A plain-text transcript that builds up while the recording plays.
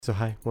So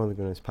hi, one of the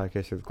Goonies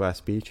podcast with Glass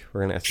Beach.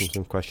 We're gonna ask them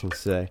some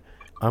questions today.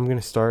 I'm gonna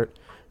start.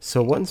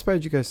 So, what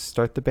inspired you guys to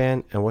start the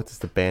band, and what does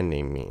the band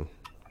name mean?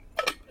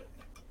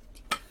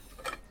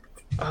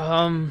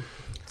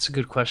 It's a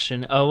good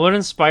question. What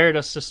inspired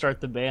us to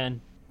start the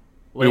band?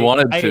 We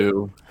wanted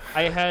to.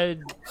 I had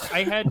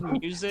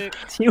music.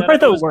 You that are I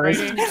the was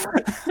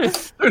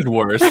worst. There's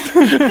worse.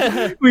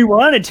 We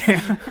wanted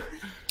to.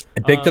 I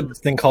picked up this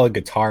thing called a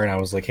guitar, and I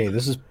was like, "Hey,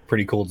 this is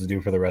pretty cool to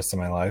do for the rest of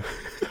my life."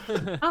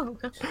 Oh,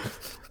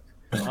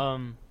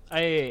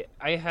 I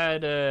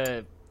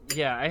had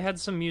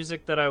some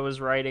music that I was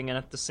writing, and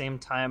at the same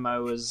time, I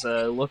was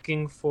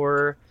looking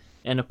for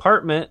an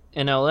apartment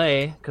in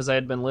LA because I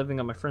had been living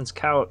on my friend's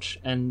couch,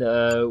 and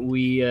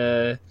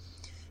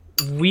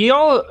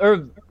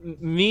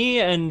me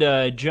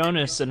and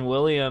Jonas and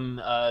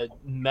William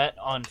met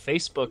on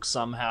Facebook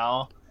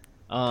somehow,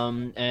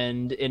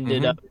 and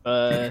ended up.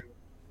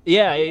 We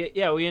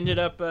ended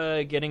up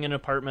getting an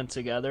apartment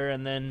together,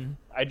 and then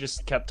I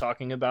just kept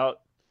talking about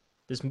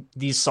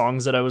these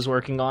songs that I was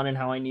working on and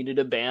how I needed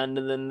a band,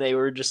 and then they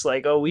were just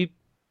like, "Oh, we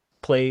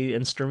play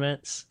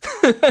instruments."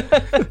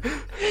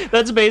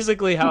 That's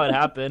basically how it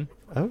happened.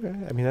 Okay,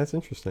 I mean that's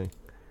interesting.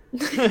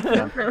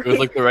 It was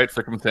like the right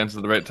circumstances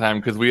at the right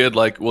time because we had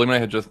William and I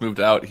had just moved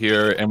out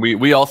here, and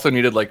we also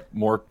needed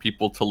more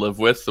people to live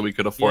with so we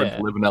could afford to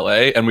live in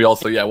LA, and we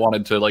also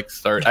wanted to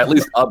start at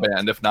least a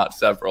band, if not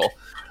several.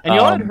 And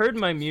y'all had heard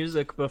my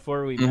music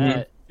before we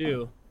met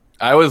too.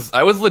 I was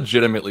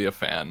legitimately a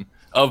fan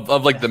of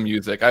the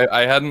music.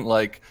 I didn't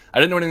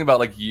know anything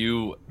about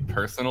you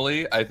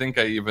personally. I think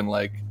I even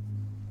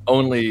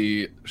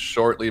only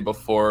shortly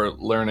before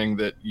learning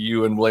that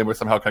you and William were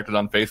somehow connected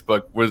on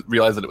Facebook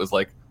realized that it was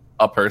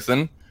a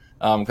person.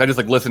 I just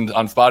listened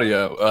on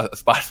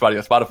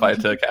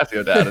Spotify to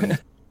Casio Dad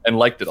and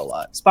liked it a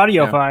lot.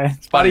 Spotify.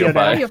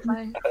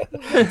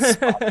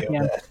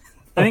 yeah.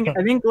 I think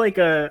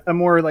a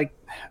more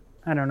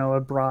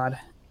a broad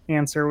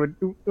answer would,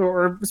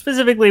 or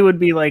specifically would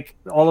be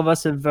all of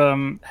us have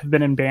been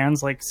in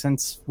bands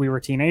since we were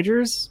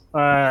teenagers,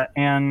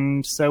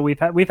 and so we've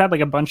had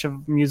a bunch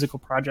of musical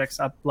projects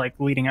up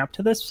leading up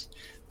to this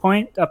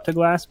point, up to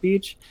Glass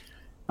Beach.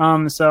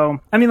 So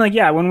I mean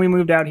when we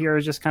moved out here, it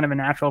was just kind of a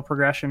natural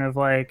progression of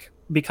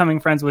becoming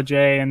friends with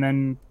Jay and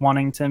then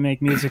wanting to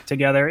make music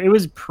together. It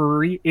was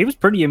pretty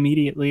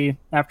immediately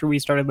after we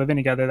started living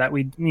together that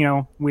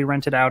we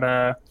rented out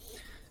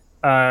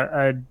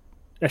a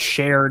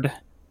shared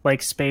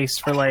space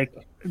for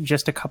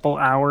just a couple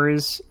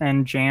hours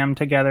and jammed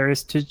together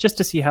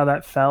to see how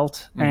that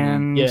felt.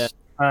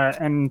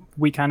 And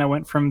we kind of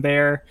went from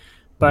there.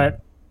 But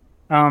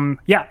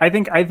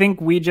I think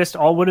we just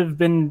all would have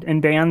been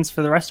in bands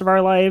for the rest of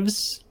our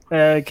lives,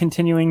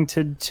 continuing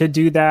to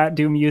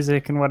do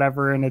music and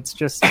whatever. And it's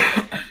just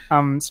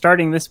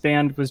starting this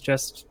band was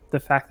just the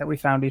fact that we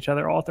found each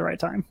other all at the right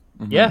time.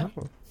 Yeah.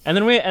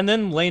 And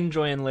then Lane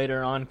joined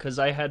later on because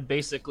I had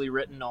basically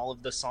written all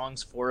of the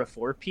songs for a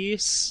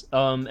 4-piece,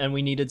 and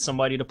we needed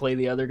somebody to play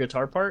the other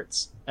guitar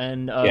parts.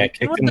 And I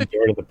kicked in the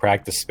door to the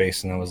practice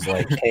space, and I was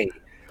like, "Hey,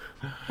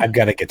 I've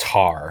got a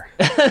guitar."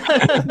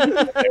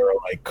 They were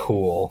like,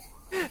 "Cool."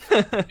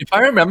 If I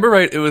remember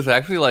right, it was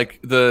actually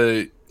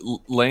the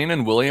Lane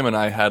and William and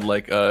I had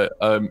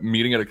a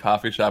meeting at a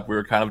coffee shop. We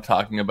were kind of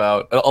talking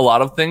about a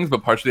lot of things,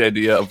 but partially the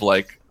idea of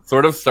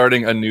sort of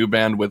starting a new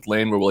band with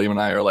Lane, where William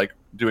and I are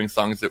doing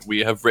songs that we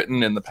have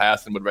written in the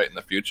past and would write in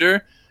the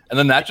future. And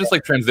then that just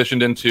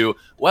transitioned into,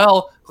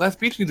 well, Glass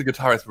Beach needs a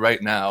guitarist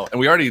right now. And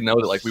we already know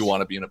that we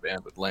want to be in a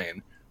band with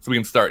Lane. So we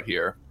can start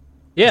here.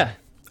 Yeah.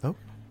 Oh.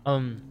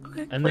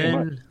 Okay. And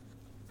then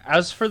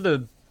as for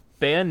the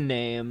band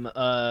name,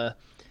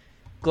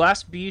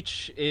 Glass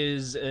Beach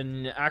is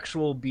an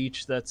actual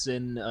beach that's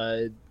in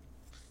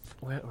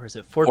where is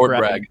it? Fort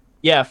Bragg.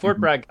 Yeah, Fort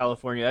Bragg,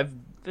 California. I've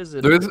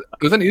visited.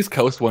 There's an East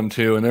Coast one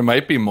too, and there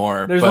might be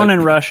more. There's one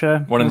in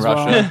Russia. One in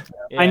Russia.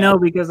 Yeah. I know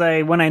because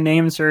when I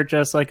name search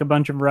us, a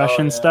bunch of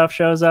Russian stuff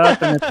shows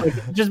up, and it's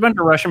just a bunch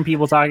of Russian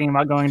people talking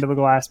about going to the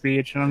Glass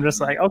Beach, and I'm just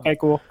like, okay,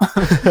 cool.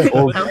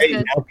 Well,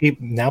 great.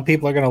 Now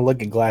people are gonna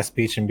look at Glass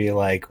Beach and be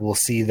like, "We'll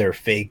see their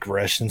fake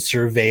Russian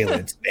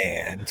surveillance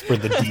band for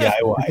the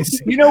DIY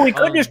scene." We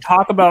could just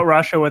talk about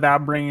Russia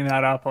without bringing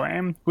that up,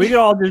 Lane. We could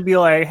all just be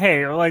like,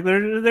 "Hey,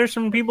 there's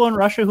some people in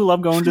Russia who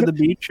love going to the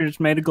beach and it's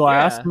made of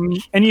glass." Yeah.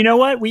 And you know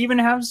what? We even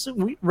have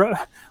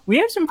we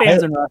have some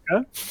fans in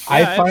Russia.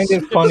 I find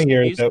it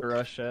funnier that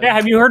Russia. Yeah,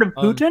 have you heard of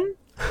Putin?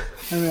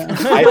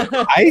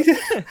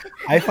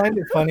 I find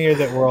it funnier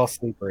that we're all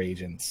sleeper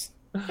agents.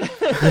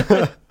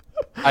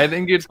 I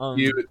think it's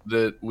cute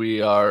that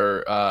we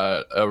are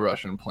a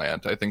Russian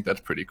plant. I think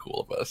that's pretty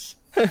cool of us.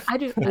 I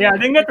do. Yeah, I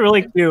think that's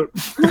really cute.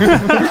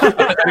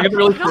 I think it's a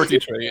really quirky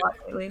trait.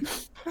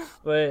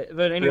 But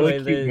anyway,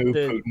 Really cute move,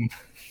 Putin.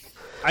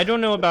 I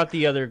don't know about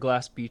the other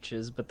Glass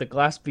Beaches, but the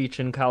Glass Beach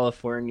in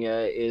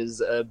California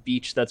is a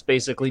beach that's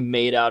basically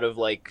made out of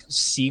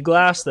sea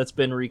glass that's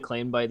been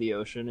reclaimed by the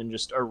ocean and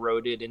just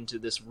eroded into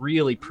this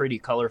really pretty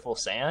colorful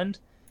sand.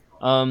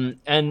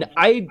 And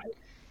I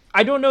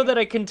don't know that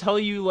I can tell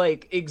you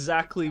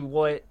exactly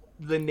what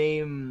the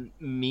name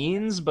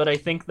means, but I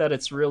think that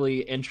it's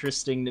really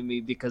interesting to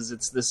me because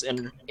it's this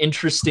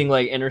interesting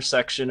like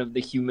intersection of the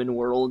human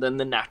world and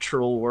the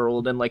natural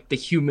world, and like the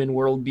human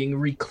world being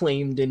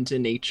reclaimed into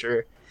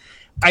nature.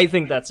 I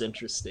think that's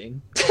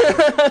interesting.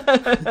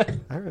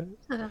 All right.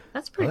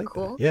 That's I pretty like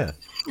cool. that. Yeah.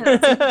 Yeah,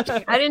 that's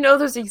interesting. I didn't know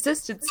those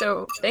existed,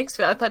 so thanks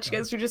for that. I thought you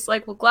guys were just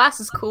like, well, glass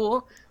is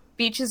cool,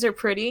 beaches are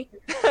pretty.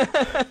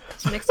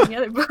 Just mix them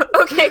together. But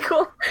okay,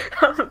 cool.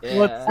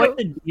 Well, it's like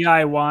the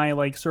DIY,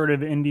 like sort of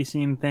indie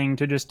scene thing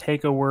to just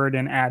take a word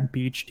and add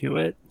beach to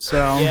it. So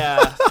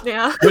Yeah.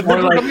 Yeah. But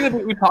More like- something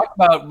that we talked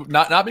about,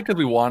 not because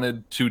we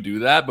wanted to do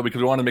that, but because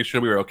we wanted to make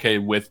sure we were okay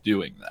with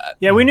doing that.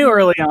 yeah, we knew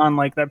early on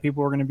like that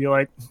people were going to be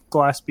like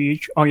Glass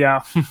Beach. Oh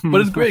yeah,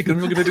 But it's great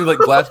because we're going to do like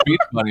Glass Beach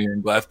Money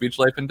and Glass Beach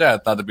Life and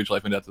Death. Not that Beach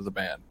Life and Death is a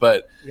band,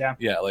 but Yeah.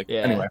 like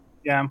Yeah. anyway,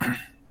 yeah.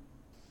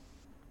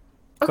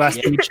 Glass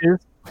Okay. Beaches.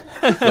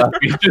 Glass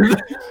Beaches,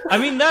 I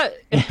mean that.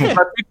 Glass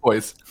Beach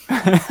Boys.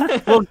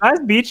 Well, Glass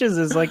Beaches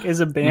is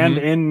a band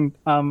in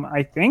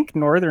I think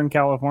Northern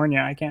California.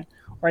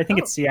 I think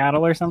it's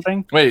Seattle or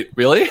something. Wait,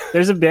 really?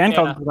 There's a band Yeah.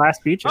 called Glass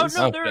Beaches.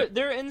 Oh no, Okay.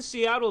 they're in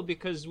Seattle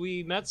because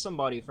we met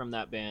somebody from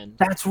that band.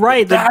 That's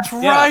right. That's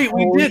right.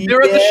 We Oh, did. They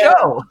were at the yeah.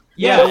 show.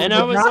 Yeah, Yeah, and I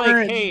the was drummer-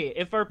 like, hey,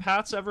 if our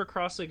paths ever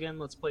cross again,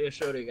 let's play a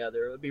show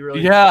together. It would be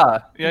really Yeah.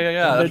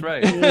 That's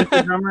right.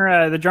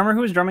 The drummer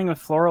who was drumming with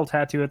Floral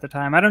Tattoo at the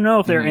time. I don't know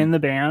if they're Mhm. in the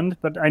band,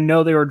 but I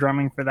know they were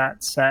drumming for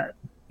that set.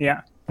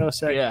 Yeah, that was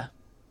sick. Yeah.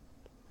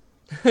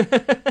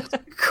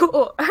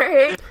 Cool. All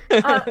right.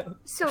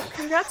 So,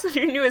 congrats on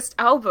your newest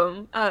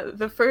album,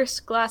 the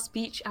first Glass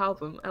Beach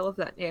album. I love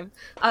that name.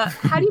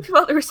 How do you feel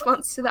about the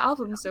response to the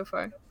album so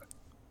far?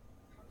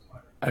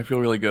 I feel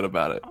really good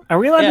about it. Are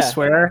we allowed Yeah. to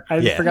swear? I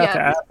Yeah. forgot to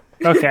Yeah. ask.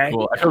 Okay.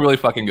 Cool. I feel really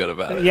fucking good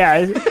about it. Yeah.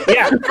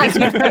 Yeah.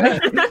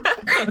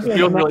 It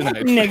feels really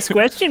nice. Next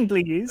question,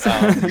 please.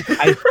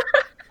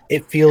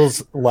 It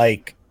feels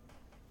like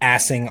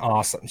assing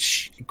awesome.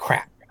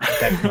 Crap.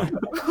 No,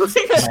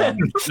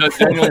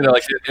 genuinely, though,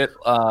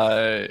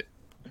 like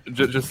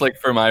just like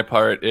for my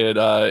part, it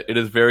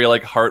is very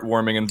like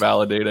heartwarming and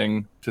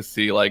validating to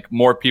see like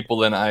more people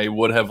than I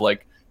would have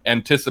like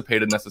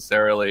anticipated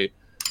necessarily,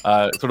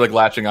 sort of like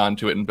latching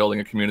onto it and building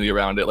a community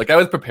around it. Like I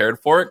was prepared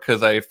for it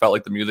because I felt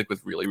like the music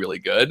was really, really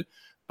good,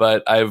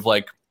 but I've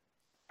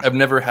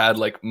never had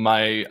like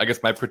my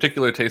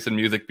particular taste in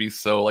music be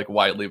so like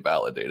widely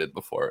validated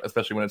before,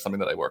 especially when it's something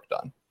that I worked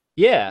on.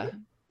 Yeah.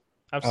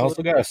 I also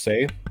Absolutely. gotta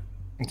say,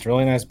 it's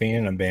really nice being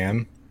in a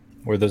band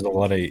where there's a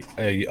lot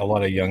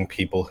of young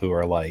people who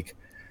are like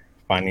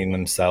finding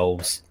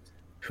themselves,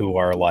 who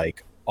are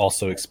like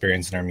also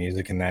experiencing our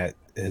music, and that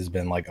has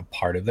been like a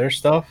part of their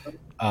stuff,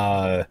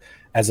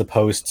 as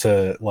opposed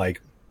to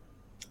like,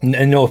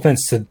 and no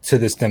offense to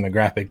this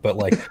demographic, but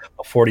like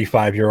a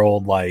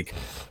 45-year-old like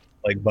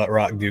butt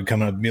rock dude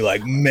coming up and be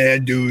like,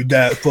 man, dude,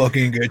 that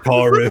fucking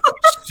guitar riff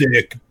is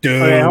sick, dude.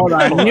 Okay, hold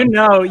on. You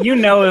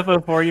know, if a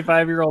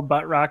 45-year-old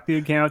butt rock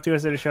dude came up to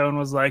us at a show and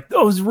was like,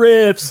 "Those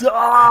riffs,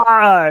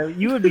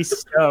 you would be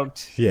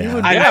stoked. Yeah. You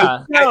would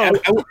Yeah.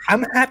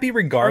 I'm happy Our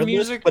regardless,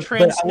 music but I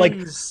like.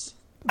 transcends.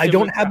 I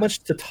don't have much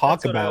to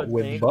talk That's what I about would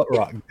with think. butt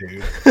rock,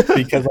 dude,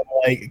 because I'm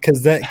like,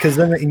 because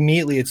then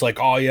immediately it's like,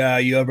 oh yeah,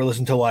 you ever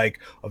listen to like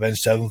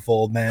Avenged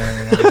Sevenfold,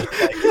 man? And I'm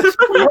just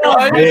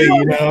like, hey,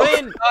 you know,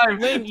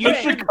 Lane, You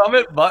should come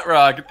at Butt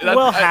Rock. That's-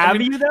 Well, I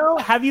mean, you though?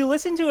 Have you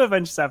listened to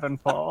Avenged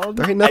Sevenfold?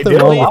 There ain't nothing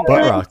did. wrong with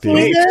butt rock, dude.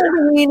 Wait.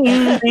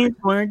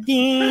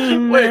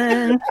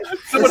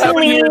 So what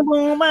happened here?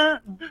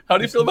 How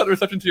do you feel about the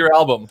reception to your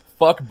album?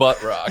 Fuck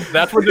Butt Rock.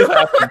 That's what just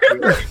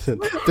happened.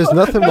 There's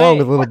nothing wrong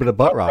with a little bit of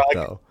butt rock,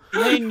 though.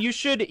 Lane, you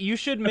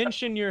should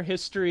mention your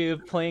history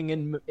of playing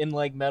in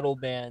like metal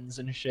bands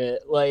and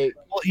shit. Like,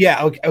 well,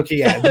 yeah, okay,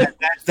 yeah,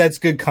 that's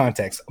good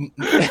context.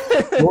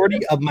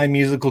 Majority of my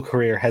musical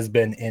career has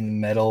been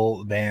in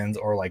metal bands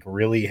or like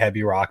really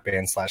heavy rock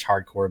bands /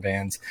 hardcore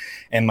bands,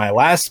 and my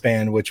last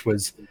band, which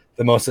was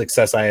the most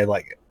success I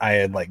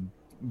had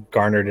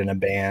garnered in a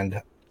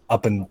band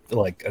up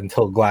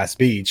until Glass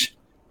Beach.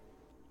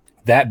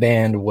 That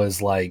band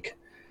was like,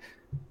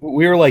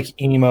 we were like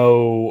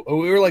emo,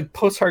 we were like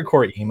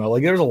post-hardcore emo.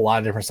 Like there was a lot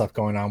of different stuff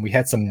going on. We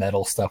had some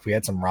metal stuff, we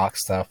had some rock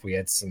stuff, we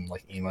had some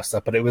like emo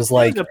stuff, but it was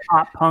like a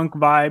pop punk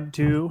vibe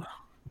too.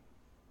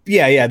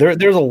 yeah,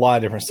 there's a lot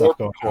of different stuff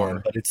going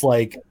on. But it's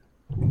like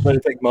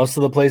most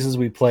of the places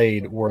we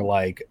played were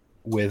like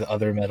with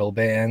other metal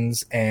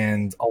bands,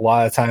 and a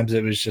lot of times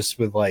it was just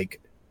with like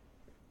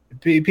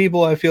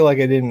people I feel like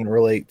I didn't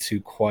relate to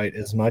quite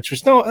as much.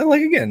 Which no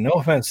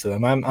offense to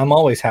them. I'm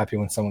always happy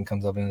when someone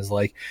comes up and is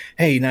like,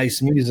 "Hey,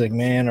 nice music,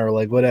 man," or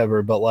like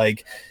whatever. But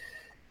like,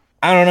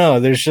 I don't know.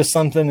 There's just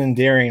something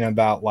endearing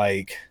about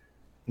like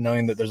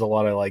knowing that there's a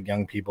lot of like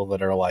young people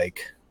that are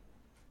like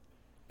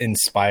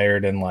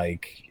inspired and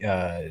like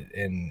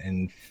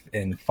and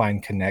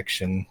find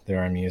connection through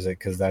our music,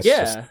 because that's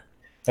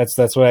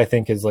what I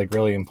think is like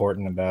really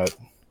important about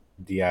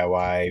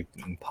DIY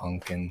and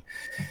punk and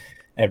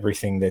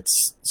everything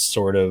that's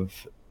sort of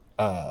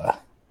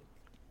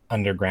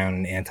underground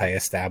and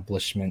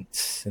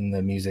anti-establishment in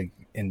the music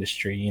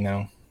industry, you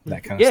know.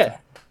 that kind of Yeah.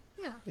 stuff.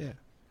 Yeah.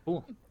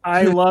 Cool.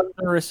 I love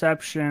the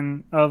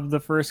reception of the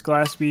first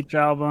Glass Beach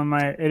album.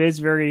 It is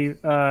very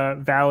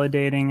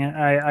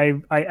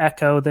validating. I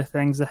echo the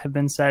things that have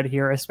been said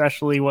here,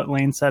 especially what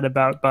Lane said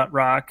about butt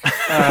rock.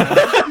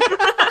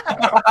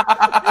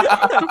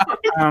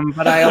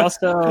 But I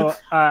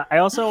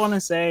also want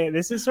to say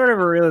this is sort of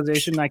a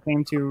realization I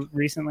came to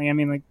recently. I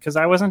mean, like, because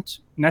I wasn't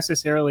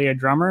necessarily a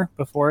drummer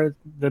before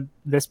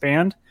this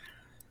band.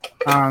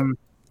 I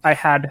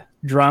had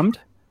drummed,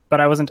 but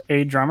I wasn't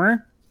a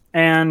drummer.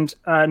 And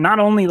not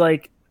only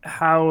like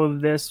how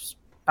this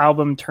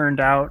album turned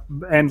out,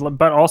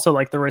 but also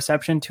like the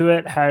reception to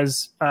it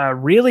has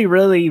really,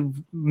 really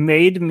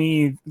made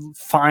me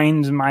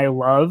find my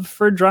love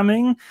for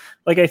drumming.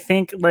 Like I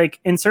think like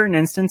in certain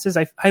instances,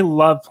 I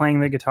love playing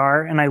the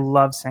guitar and I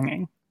love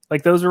singing.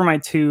 Like those are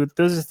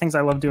the things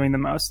I love doing the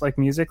most, like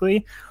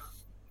musically.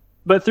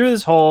 But through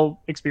this whole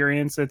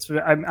experience,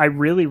 I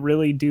really,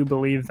 really do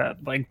believe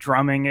that like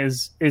drumming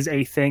is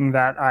a thing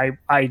that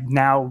I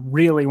now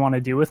really want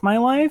to do with my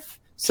life.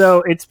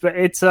 So it's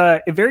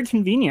very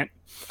convenient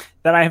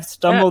that I have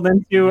stumbled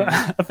into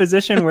a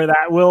position where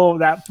that will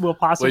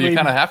possibly. Well, you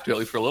kind of have to, at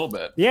least for a little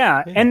bit.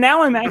 Yeah, and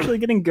now I'm actually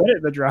getting good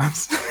at the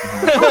drums.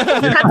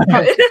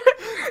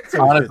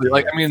 Honestly,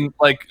 like I mean,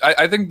 like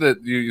I think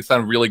that you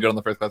sound really good on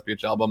the First Class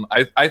Beach album.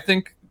 I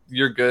think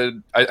you're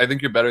good. I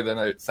think you're better than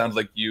it sounds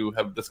like you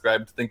have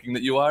described thinking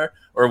that you are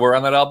or were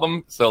on that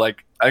album. So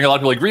like I think a lot of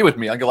people agree with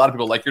me. I think a lot of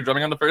people like your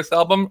drumming on the first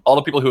album. All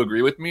the people who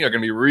agree with me are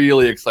going to be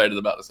really excited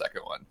about the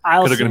second one.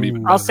 I'll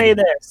say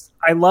this.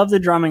 I love the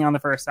drumming on the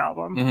first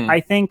album. Mhm.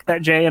 I think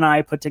that Jay and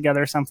I put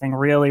together something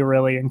really,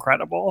 really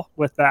incredible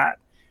with that.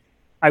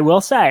 I will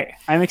say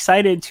I'm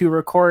excited to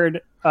record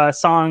a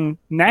song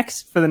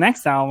for the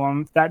next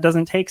album that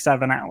doesn't take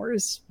 7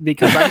 hours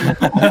because I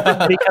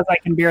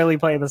can barely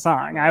play the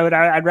song.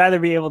 I'd rather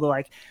be able to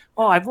look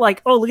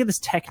at this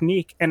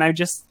technique and I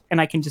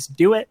can just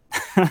do it.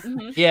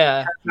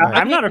 Yeah.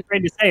 I'm not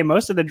afraid to say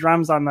most of the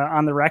drums on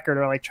the record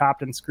are like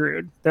chopped and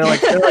screwed. They're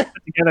like put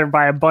together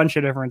by a bunch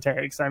of different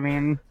takes. I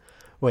mean,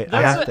 wait,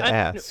 I have to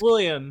ask.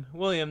 William,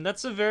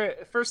 that's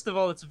first of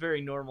all, it's a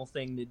very normal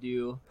thing to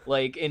do,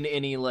 like in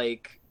any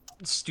like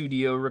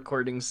studio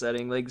recording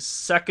setting. Like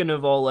second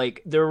of all,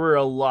 like there were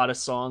a lot of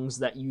songs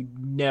that you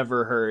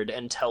never heard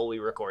until we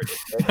recorded.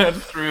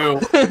 That's true.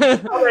 yeah,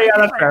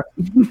 that's fair.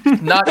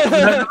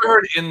 Never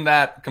heard in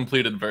that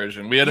completed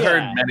version. We had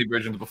heard many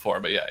versions before,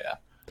 but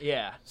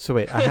yeah. So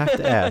wait, I have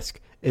to ask: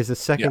 is the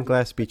second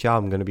Glass Beach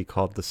album going to be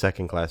called the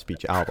Second Glass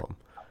Beach album?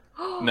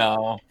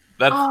 No,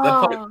 that's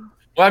probably, well,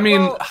 I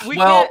mean,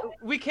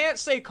 we can't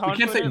say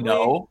confidently. We can't say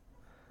no.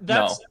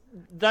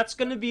 That's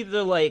gonna be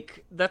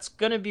that's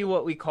gonna be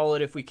what we call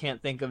it if we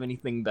can't think of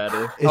anything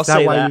better. Is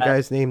that why you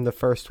guys named the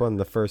first one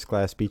the First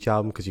Glass Beach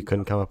album, because you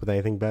couldn't come up with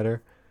anything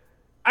better?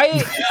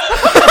 Hey,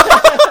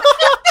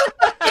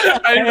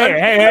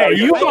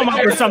 you come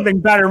up with something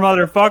better,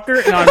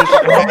 motherfucker. No, I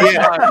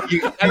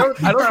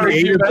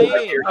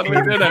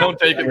don't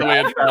take it the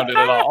way it sounded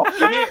at all.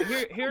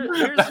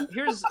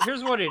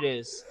 Here's what it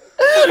is.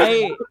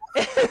 I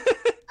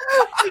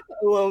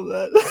love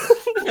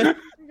that.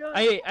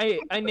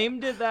 I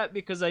named it that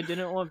because I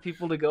didn't want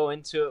people to go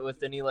into it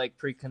with any like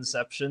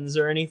preconceptions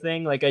or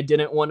anything. Like I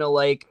didn't want to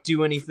like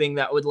do anything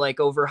that would like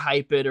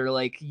overhype it or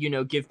like, you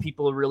know, give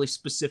people a really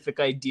specific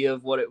idea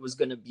of what it was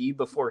going to be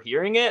before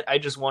hearing it. I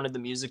just wanted the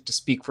music to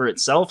speak for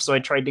itself, so I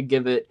tried to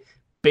give it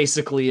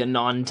basically a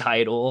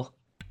non-title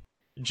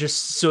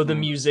just so the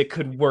music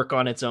could work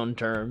on its own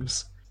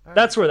terms.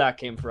 That's where that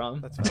came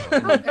from.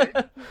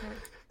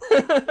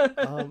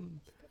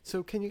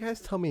 So can you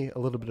guys tell me a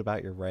little bit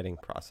about your writing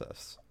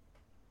process?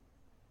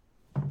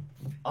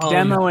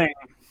 Demoing.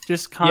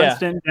 Just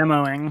constant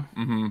demoing.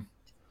 Mm-hmm.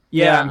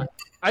 Yeah.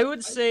 I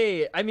would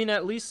say, I mean,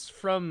 at least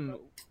from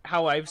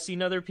how I've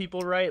seen other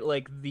people write,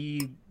 like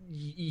the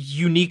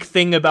unique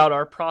thing about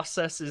our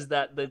process is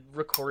that the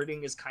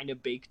recording is kind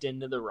of baked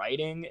into the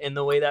writing in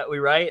the way that we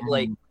write. Mm-hmm.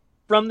 Like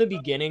from the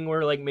beginning,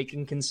 we're like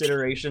making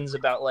considerations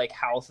about like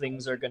how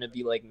things are going to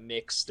be like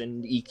mixed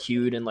and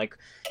EQ'd and like,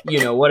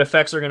 you know, what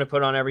effects are going to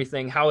put on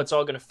everything, how it's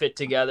all going to fit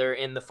together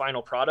in the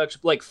final product.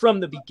 Like from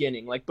the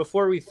beginning, like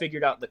before we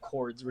figured out the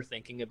chords, we're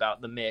thinking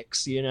about the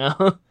mix, you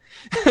know?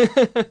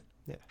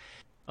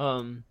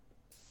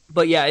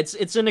 But yeah,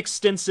 it's an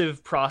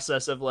extensive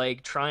process of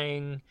like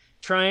trying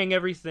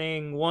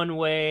everything one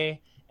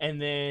way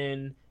and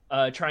then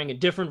trying a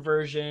different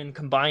version,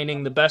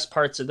 combining the best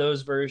parts of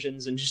those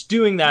versions, and just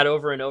doing that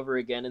over and over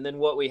again. And then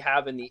what we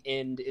have in the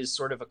end is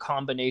sort of a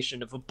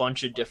combination of a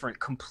bunch of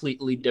different,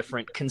 completely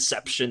different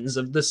conceptions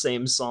of the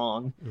same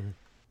song.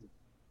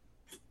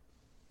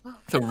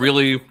 It's a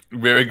really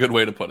very good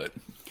way to put it.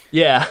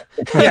 Yeah.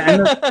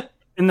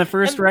 And the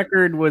first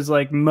record was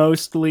like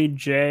mostly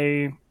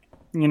Jay,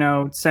 you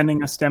know,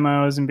 sending us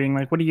demos and being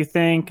like, what do you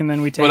think? And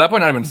then we take... Well, at that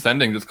point, not even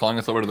sending, just calling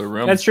us over to the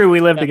room. That's true. We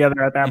lived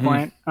together at that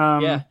point.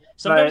 Yeah.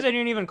 Sometimes I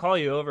didn't even call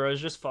you over. I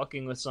was just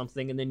fucking with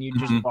something, and then you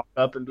just walk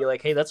up and be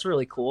like, hey, that's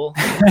really cool.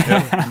 So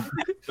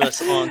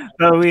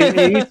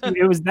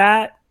it was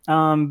that,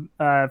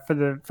 for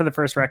the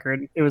first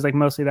record. It was like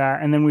mostly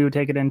that, and then we would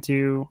take it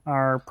into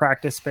our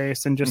practice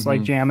space and just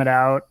like jam it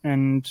out,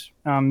 and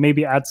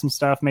maybe add some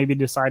stuff, maybe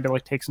decide to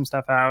like take some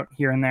stuff out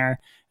here and there,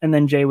 and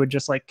then Jay would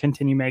just like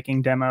continue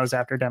making demos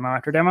after demo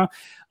after demo.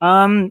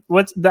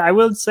 I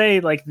would say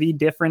like the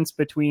difference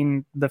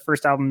between the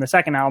first album and the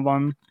second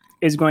album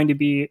is going to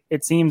be,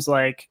 it seems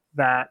like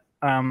that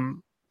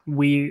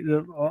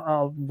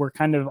we're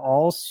kind of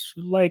all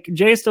like,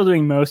 Jay is still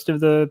doing most of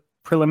the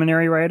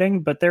preliminary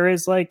writing, but there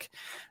is like,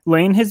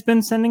 Lane has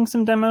been sending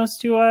some demos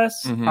to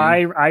us.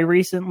 I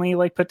recently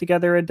like put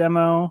together a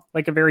demo,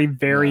 like a very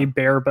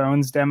bare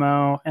bones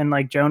demo, and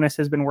like Jonas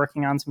has been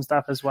working on some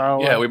stuff as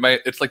well. Yeah, we might.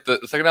 It's like the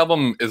second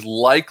album is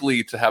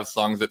likely to have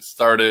songs that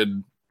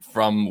started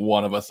from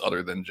one of us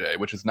other than Jay,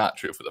 which is not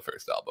true for the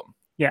first album.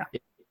 Yeah.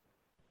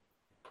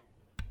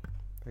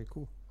 Very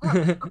cool.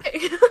 Oh,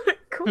 okay.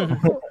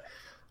 Cool.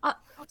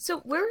 So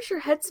where was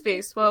your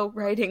headspace while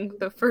writing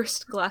the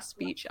first Glass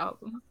Beach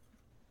album?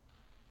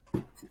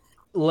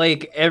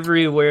 Like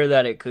everywhere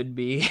that it could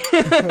be.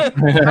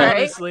 Right.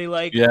 Honestly,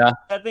 like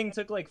that thing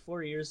took like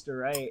 4 years to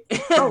write.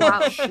 Oh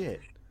wow.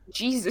 Shit.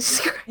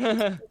 Jesus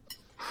Christ.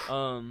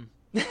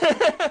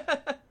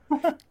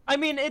 I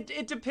mean,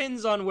 it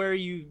depends on where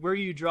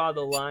you draw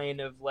the line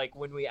of like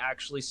when we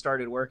actually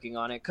started working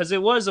on it, because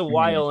it was a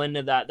while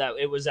into that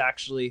it was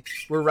actually,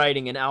 we're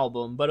writing an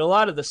album, but a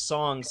lot of the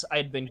songs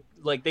they'd been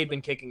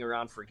kicking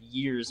around for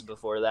years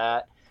before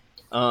that.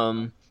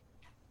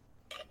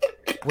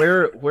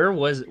 Where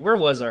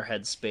was our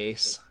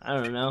headspace? I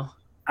don't know.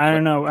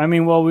 I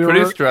mean, well, we pretty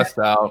were stressed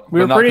out.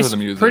 We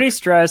were pretty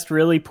stressed,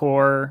 really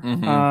poor.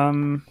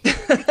 I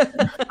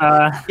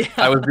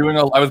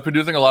was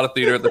producing a lot of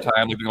theater at the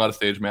time, doing a lot of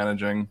stage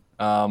managing.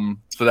 So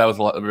that was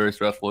very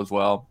stressful as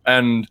well.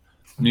 And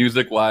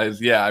music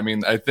wise, I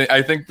mean, I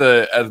think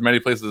the as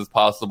many places as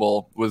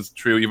possible was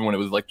true, even when it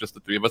was like just the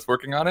three of us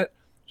working on it.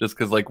 Just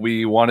because like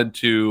we wanted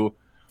to,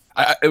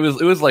 it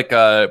was like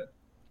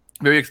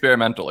very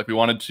experimental. Like we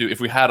wanted to, if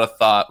we had a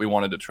thought, we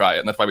wanted to try it,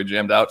 and that's why we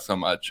jammed out so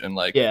much. And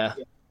like we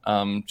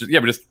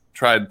just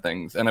tried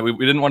things, and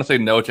we didn't want to say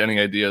no to any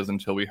ideas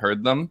until we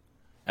heard them,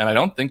 and I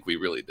don't think we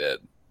really did.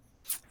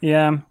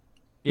 Yeah,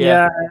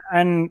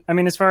 and I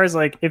mean, as far as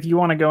like, if you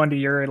want to go into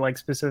your like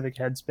specific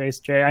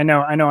headspace, Jay, I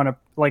know on a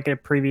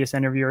previous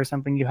interview or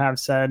something, you have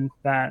said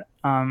that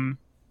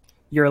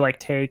your like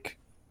take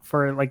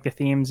for like the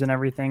themes and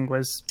everything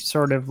was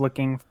sort of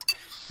looking,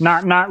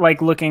 not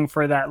like looking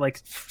for that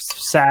like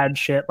sad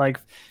shit, like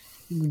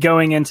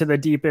going into the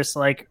deepest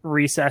like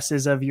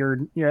recesses of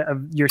your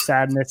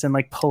sadness and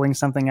like pulling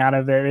something out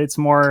of it. It's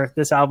more,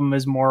 this album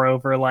is more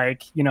over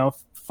like, you know,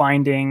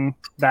 finding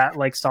that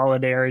like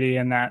solidarity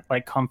and that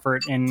like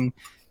comfort in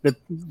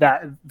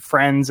that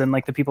friends and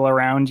like the people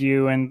around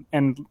you, and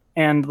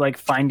like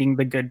finding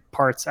the good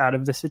parts out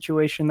of the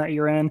situation that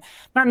you're in.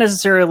 Not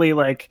necessarily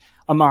like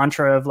a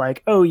mantra of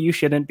like, oh, you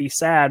shouldn't be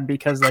sad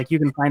because like you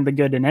can find the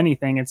good in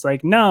anything. It's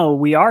like, no,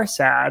 we are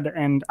sad,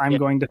 and I'm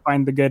going to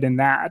find the good in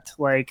that.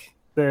 Like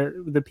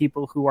the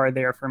people who are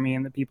there for me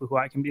and the people who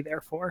I can be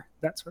there for,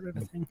 that sort of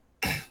a thing.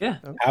 Yeah.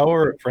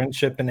 Power of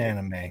friendship and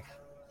anime.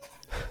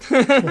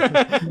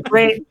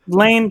 Great,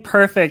 Lane.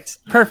 Perfect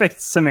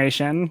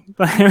summation.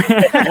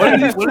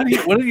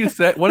 What did you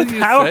say?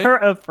 Power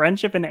of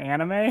friendship and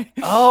anime.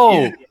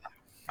 Oh,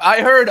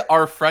 I heard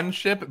our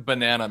friendship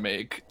banana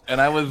make, and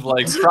I was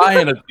like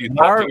trying to see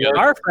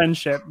our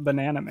friendship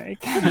banana make.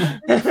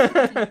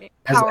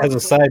 As a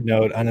side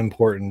note,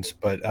 unimportant,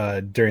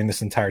 but during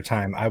this entire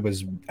time, I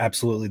was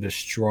absolutely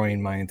destroying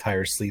my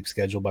entire sleep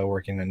schedule by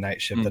working a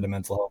night shift at a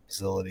mental health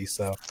facility.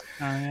 So,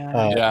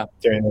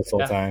 during this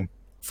whole time.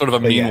 Sort of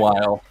a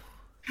meanwhile.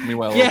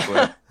 Meanwhile,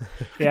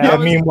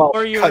 meanwhile,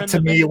 cut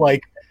to me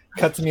like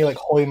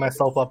holding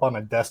myself up on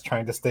a desk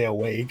trying to stay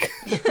awake.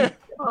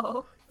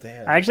 Oh.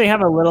 Damn. I actually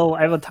have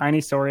a tiny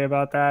story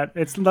about that.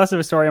 It's less of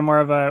a story, more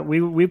of a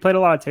we played a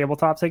lot of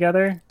tabletop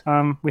together.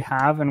 We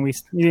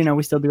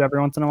still do every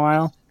once in a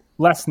while.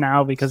 Less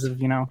now because of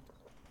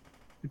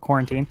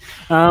quarantine.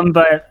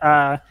 But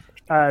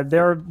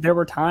there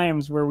were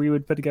times where we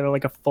would put together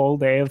like a full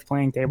day of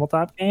playing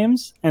tabletop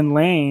games, and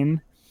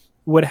Lane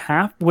would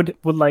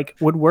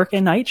work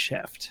a night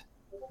shift.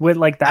 That's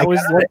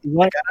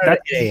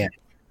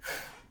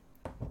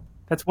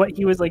what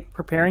he was like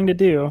preparing to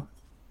do.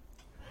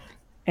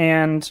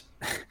 And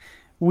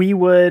we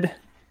would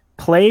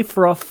play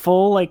for a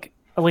full like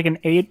an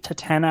 8 to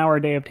 10 hour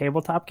day of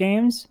tabletop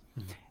games,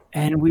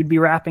 and we'd be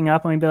wrapping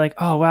up and we'd be like,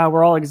 oh wow,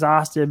 we're all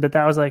exhausted, but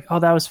that was like, oh,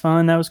 that was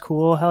fun, that was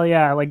cool, hell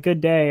yeah, like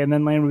good day. And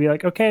then Lane would be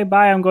like, okay,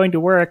 bye, I'm going to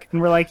work. And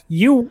we're like,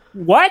 you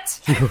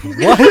what?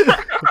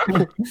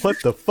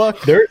 What the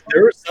fuck? There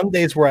were some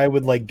days where I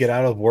would like get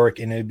out of work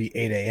and it'd be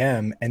 8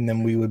 a.m. and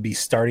then we would be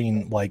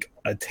starting like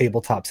a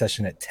tabletop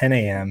session at 10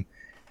 a.m.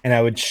 and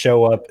I would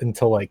show up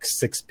until like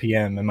 6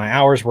 p.m. and my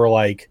hours were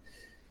like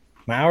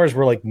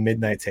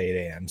midnight to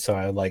 8 a.m. So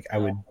I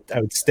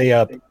would stay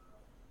up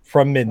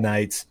from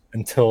midnight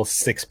until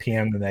 6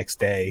 p.m. the next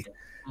day,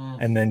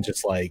 and then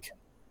just like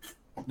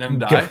then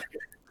die.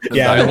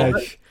 Yeah.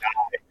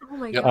 Oh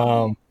my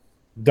god.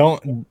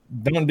 don't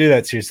do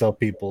that to yourself,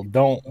 people.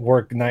 Don't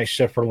work night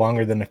shift for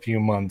longer than a few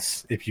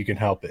months if you can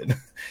help it.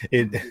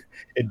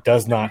 It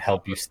does not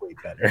help you sleep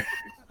better.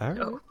 All right.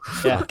 No,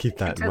 Yeah. I'll keep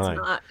that it in does mind.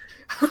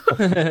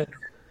 not.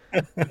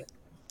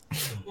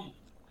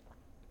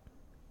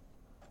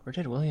 Where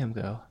did William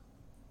go?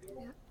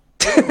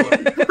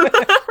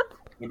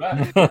 They're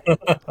back.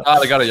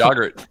 They got a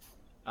yogurt.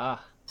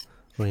 Ah.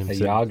 William A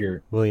said,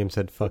 yogurt. William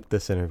said, "Fuck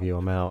this interview.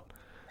 I'm out."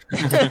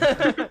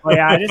 Well,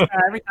 yeah,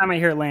 every time I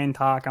hear Lane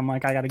talk, I'm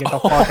like, I gotta get the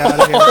fuck out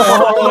of here.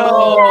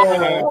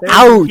 Oh,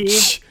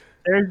 Ouch!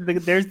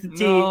 There's the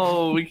tea.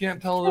 no, we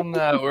can't tell them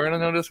that. We're in a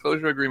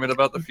no-disclosure agreement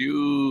about the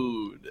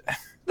feud.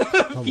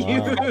 Come on.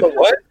 The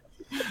what?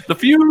 The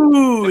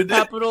feud.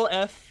 Capital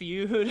F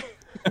feud.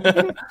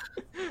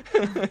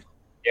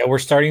 Yeah, we're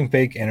starting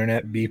fake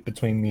internet beef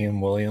between me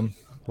and William.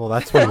 Well,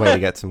 that's one way to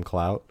get some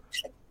clout.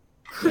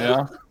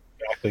 Yeah.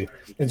 Exactly.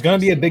 It's gonna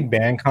be a big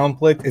band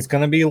conflict. It's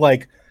gonna be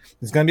like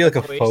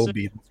a faux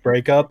beat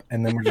breakup,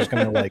 and then we're just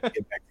gonna like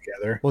get back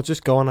together. We'll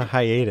just go on a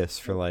hiatus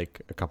for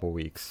like a couple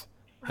weeks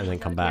and then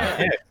come back.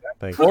 Yeah,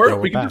 Like, Or throw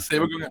we it can back. just say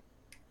we're going.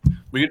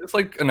 We could just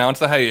like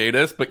announce a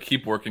hiatus, but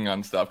keep working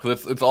on stuff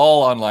because it's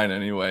all online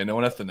anyway. No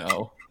one has to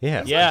know.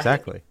 Yeah, Yeah.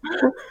 exactly.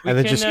 And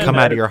then can, just uh, come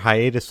out of your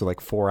hiatus with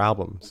like 4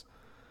 albums.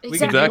 We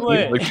can Exactly.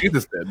 do it. Like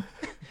Jesus did.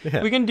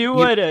 Yeah. We can do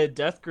what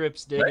Death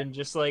Grips did and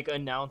just like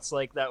announce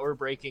like that we're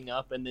breaking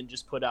up and then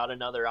just put out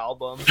another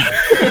album.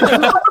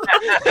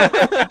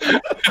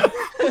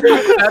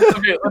 That's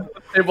okay. Let's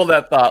table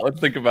that thought. Let's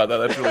think about that.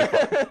 That's really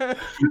fun.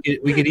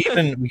 we could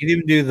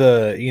even do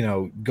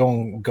the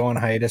go on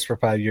hiatus for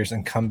 5 years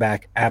and come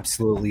back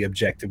absolutely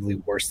objectively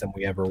worse than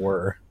we ever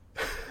were.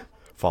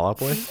 Fall Out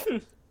Boy? Yeah,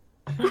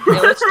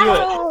 let's do it.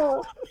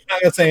 Oh, I'm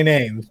not gonna say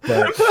names,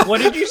 but What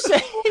did you say?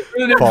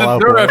 Fall Out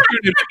There are a Boy. few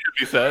names that could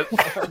be said.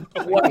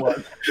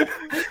 What?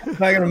 I'm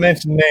not gonna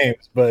mention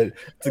names, but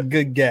it's a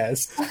good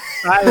guess.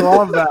 I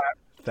love that.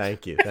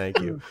 Thank you.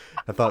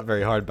 I thought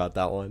very hard about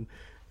that one.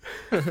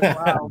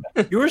 Wow.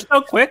 You were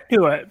so quick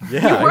to it.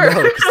 Yeah, I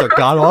know, because they're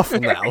god awful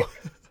now.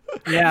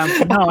 Yeah.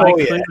 No, Oh,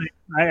 yeah.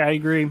 I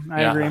agree.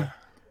 I Yeah. agree.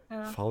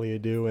 Folly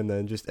do, and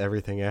then just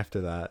everything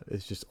after that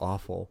is just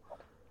awful.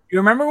 You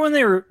remember when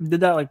they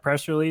did that like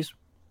press release?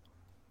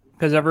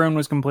 Because everyone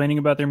was complaining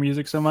about their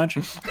music so much,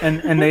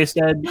 and they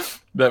said,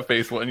 That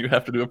face one, you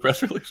have to do a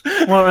press release.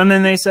 well, and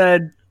then they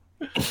said,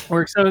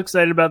 we're so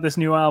excited about this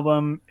new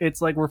album. It's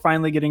like we're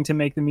finally getting to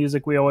make the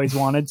music we always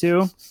wanted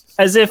to,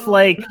 as if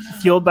like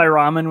Fueled by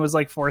Ramen was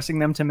like forcing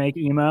them to make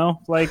emo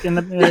like in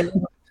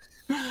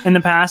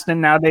the past,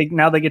 and now they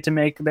get to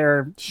make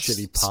their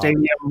Shitty pop.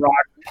 stadium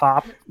rock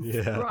pop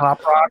Yeah.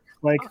 pop rock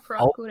like. Pop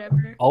rock,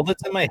 whatever. All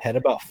that's in my head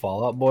about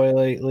Fall Out Boy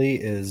lately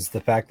is the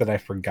fact that I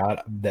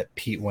forgot that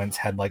Pete Wentz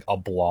had like a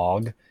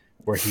blog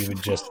where he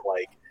would just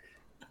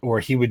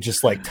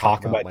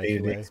talk about Mike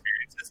day-to-day Way.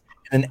 experiences.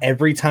 And then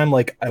every time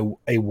like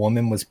a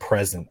woman was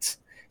present,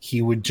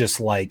 he would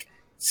just like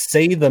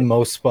say the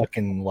most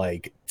fucking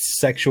like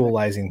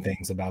sexualizing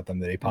things about them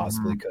that he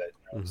possibly could.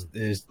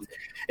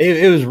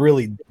 It was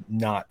really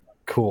not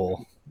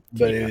cool,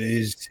 but it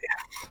is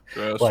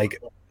Gross. like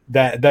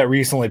that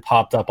recently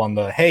popped up on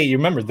the hey, you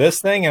remember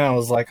this thing? And I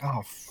was like,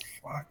 oh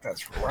fuck,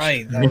 that's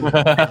right.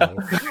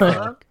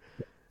 Uh,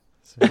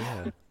 So,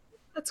 yeah.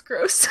 that's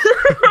gross.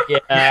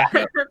 Yeah.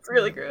 That's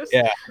really gross.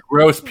 Yeah.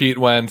 Gross Pete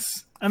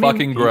Wentz. I mean,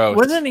 Fucking gross.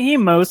 Wasn't he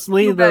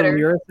mostly You the better.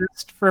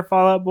 lyricist for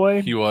Fall Out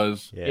Boy? He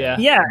was. Yeah.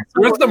 Yeah.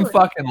 Where's some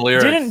fucking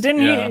lyrics?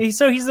 Didn't Yeah, he?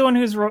 So he's the one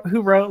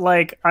who wrote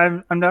like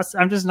I'm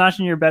just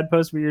notching your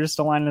bedpost, but you're just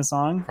a line in a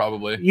song.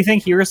 Probably. You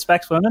think he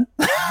respects women?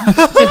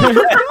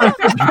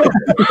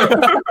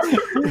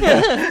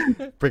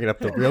 Bringing up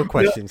the real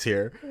questions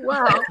here.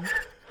 Wow.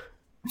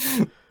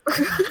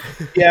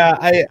 Yeah,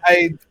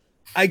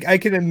 I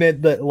can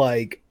admit that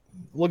like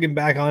looking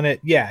back on it,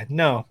 yeah,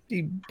 no,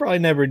 he probably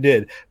never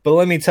did. But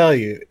let me tell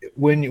you,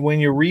 when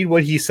you read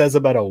what he says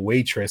about a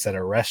waitress at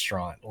a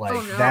restaurant, like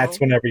Oh, no. that's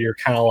whenever you're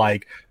kind of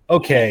like,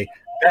 okay,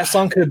 that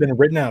song could have been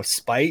written out of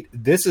spite.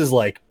 This is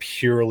like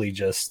purely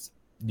just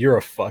you're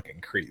a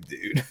fucking creep,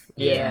 dude.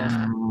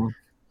 Yeah.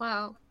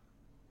 Wow.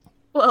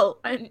 Well,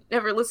 I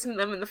never listened to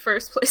them in the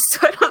first place, so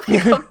I don't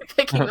think I'll be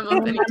picking them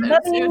up anytime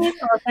soon.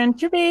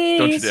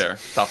 Don't you dare.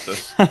 Stop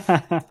this.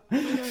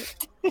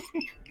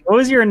 What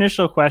was your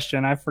initial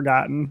question? I've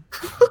forgotten.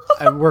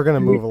 And we're going to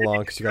move along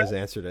because you guys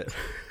answered it.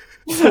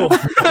 We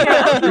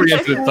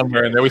answered it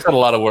somewhere in there. We said a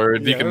lot of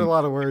words. Yeah, You there were a can.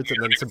 lot of words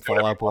and then some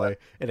Fall Out Boy.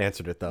 It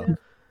answered it, though.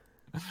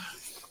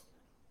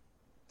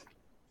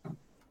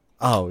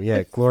 Oh,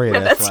 yeah, Gloria,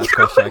 that's the last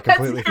That's question. I you.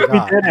 completely That's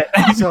forgot. did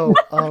it. So,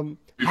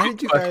 how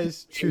did you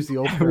guys choose the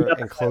opener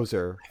and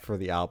closer for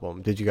the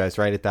album? Did you guys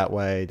write it that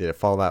way? Did it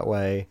fall that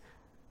way?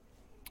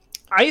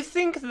 I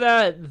think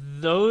that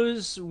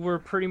those were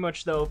pretty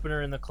much the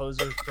opener and the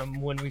closer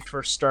from when we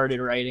first started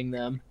writing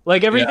them.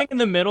 Like everything in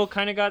the middle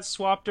kind of got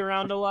swapped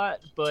around a lot,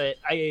 but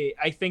I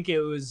think it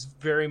was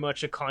very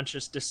much a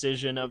conscious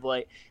decision of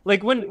like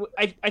when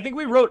I think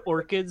we wrote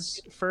Orchids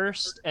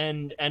first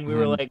and we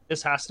were like,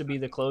 this has to be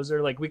the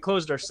closer. Like we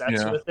closed our sets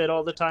Yeah. with it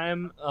all the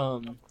time.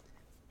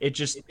 it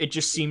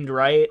just seemed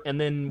right. And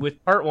then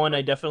with part 1,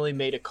 I definitely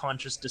made a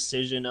conscious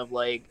decision of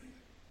like,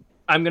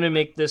 I'm gonna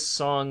make this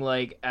song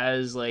like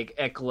as like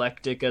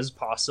eclectic as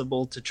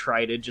possible to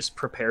try to just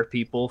prepare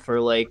people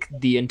for like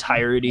the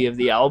entirety of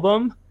the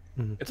album.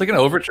 It's like an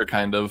overture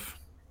kind of.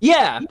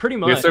 Yeah, pretty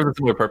much. It serves a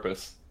similar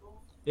purpose.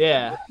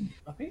 Yeah.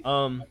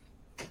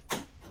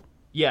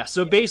 Yeah,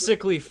 so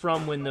basically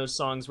from when those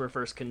songs were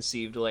first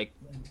conceived, like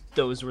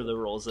those were the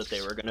roles that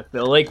they were gonna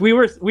fill. Like we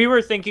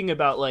were thinking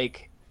about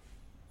like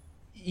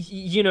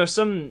you know,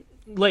 some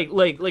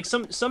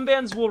some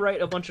bands will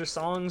write a bunch of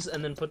songs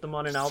and then put them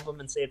on an album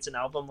and say it's an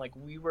album. Like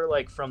we were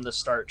like from the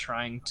start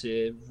trying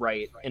to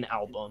write an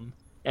album,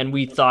 and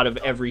we thought of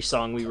every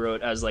song we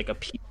wrote as like a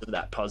piece of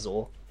that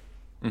puzzle.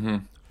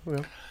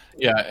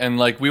 Yeah, and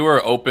like we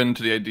were open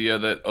to the idea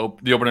that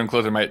the opener and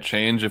closer might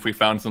change if we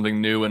found something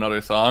new in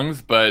other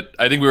songs, but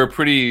I think we were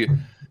pretty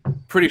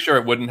sure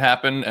it wouldn't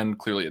happen, and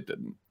clearly it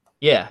didn't.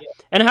 Yeah,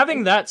 and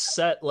having that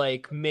set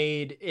like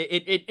made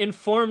it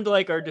informed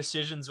like our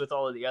decisions with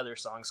all of the other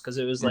songs, because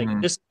it was like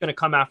this is gonna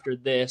come after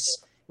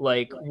this.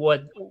 Like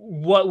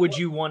what would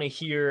you want to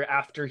hear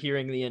after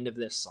hearing the end of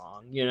this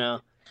song? You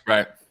know,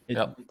 right?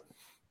 Yep.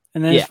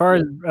 And then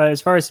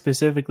as far as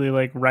specifically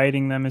like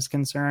writing them is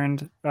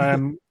concerned,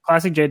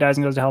 Classic J Dies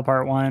and Goes to Hell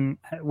Part 1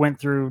 went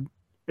through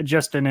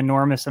just an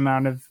enormous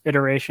amount of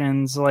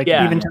iterations, like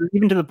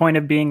even to the point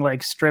of being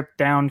like stripped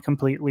down,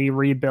 completely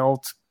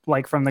rebuilt,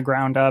 like from the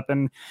ground up,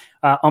 and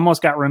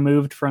almost got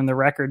removed from the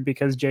record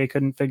because Jay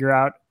couldn't figure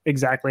out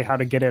exactly how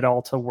to get it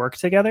all to work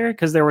together,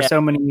 because there were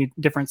so many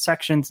different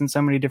sections and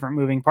so many different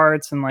moving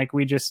parts, and like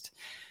we just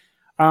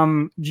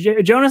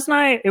Jonas and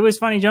I, it was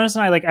funny, Jonas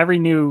and I, like every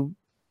new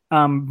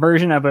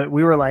version of it,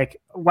 we were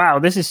like, wow,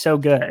 this is so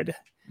good.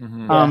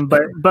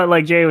 But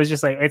like Jay was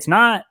just like, it's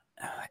not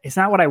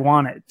what I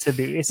want it to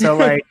be. So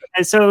like,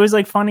 so it was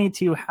like funny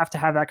to have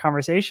that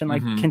conversation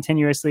like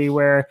continuously,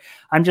 where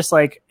I'm just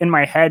like in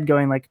my head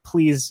going like,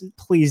 please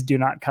do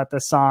not cut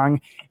this song.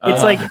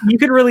 It's like you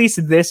could release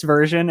this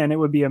version and it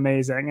would be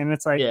amazing. And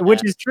it's like,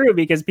 which is true,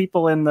 because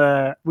people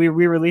we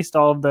released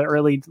all of the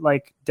early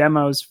like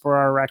demos for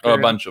our record. Oh, a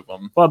bunch of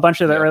them. Well, a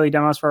bunch of the early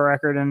demos for our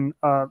record, and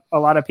a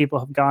lot of people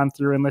have gone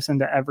through and listened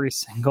to every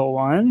single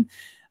one.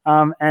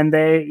 And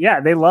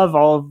they love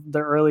all of the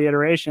early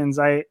iterations.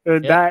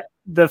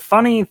 The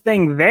funny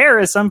thing there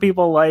is some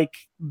people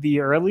like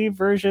the early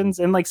versions,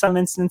 in like some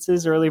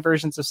instances, early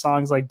versions of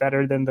songs like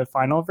better than the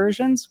final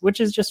versions,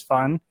 which is just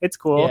fun. It's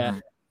cool. Yeah.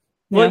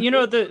 Well, you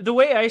know, the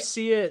way I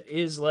see it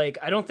is like,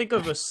 I don't think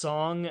of a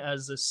song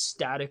as a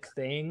static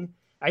thing.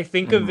 I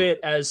think of it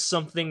as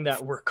something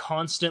that we're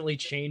constantly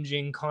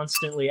changing,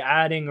 constantly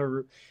adding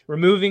or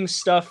removing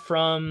stuff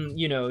from,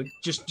 you know,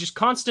 just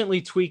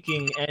constantly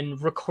tweaking, and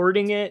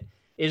recording it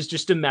is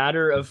just a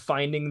matter of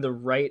finding the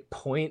right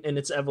point in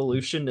its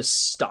evolution to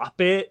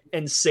stop it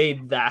and say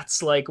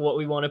that's like what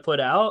we want to put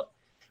out.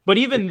 But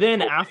even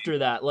then, after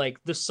that,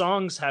 like the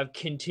songs have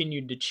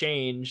continued to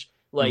change,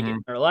 like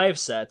in our live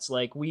sets.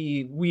 Like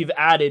we've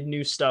added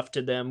new stuff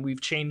to them.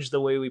 We've changed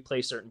the way we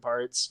play certain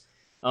parts.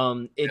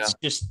 It's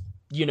just,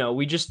 you know,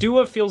 we just do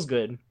what feels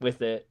good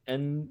with it,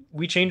 and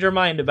we change our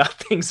mind about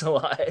things a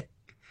lot.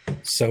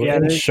 So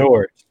in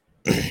short,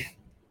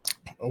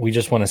 we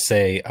just want to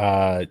say,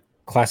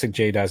 Classic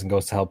J Dies and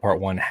Goes to Hell Part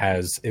 1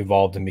 has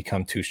evolved and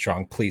become too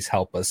strong. Please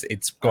help us.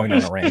 It's going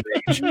on a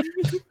rampage.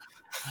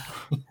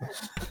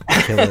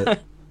 Kill it.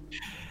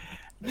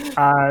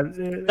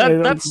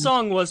 That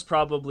song was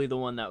probably the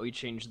one that we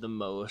changed the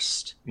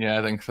most. Yeah,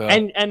 I think so.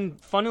 And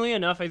funnily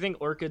enough, I think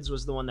Orchids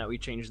was the one that we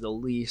changed the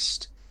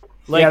least.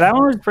 Like, yeah, that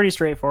one was pretty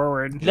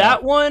straightforward.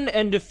 That one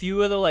and a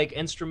few of the like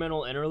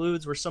instrumental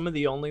interludes were some of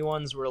the only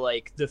ones where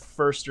like the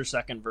first or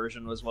second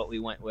version was what we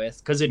went with,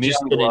 because it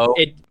just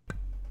didn't.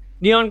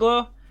 Neon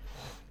Glow?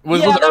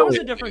 That was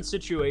a different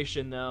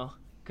situation, though,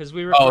 because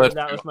we recorded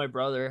that with my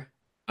brother.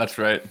 That's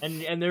right.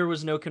 And there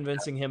was no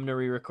convincing him to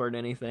re-record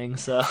anything,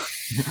 so...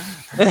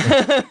 Just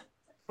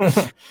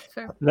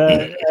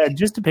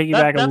to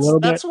piggyback a little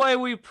bit... That's why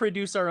we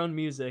produce our own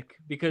music,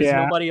 because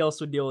nobody else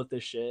would deal with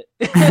this shit.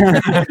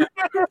 I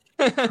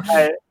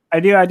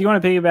do want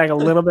to piggyback a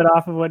little bit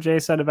off of what Jay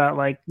said about,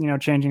 like, you know,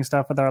 changing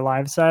stuff with our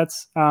live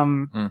sets.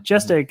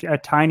 Just a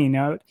tiny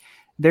note.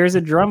 There's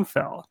a drum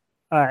fill.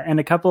 And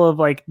a couple of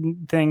like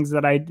things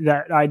that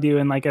I do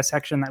in like a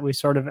section that we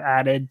sort of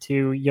added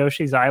to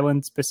Yoshi's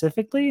Island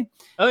specifically.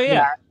 Oh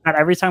yeah. And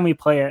every time we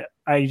play it,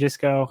 I just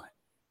go,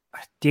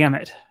 damn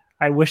it.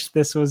 I wish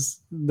this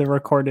was the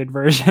recorded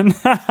version.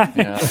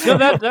 No,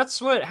 that's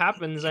what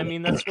happens. I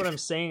mean, that's what I'm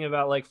saying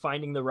about like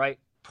finding the right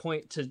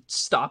point to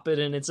stop it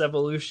in its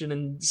evolution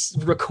and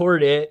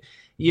record it.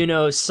 You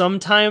know,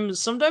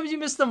 sometimes you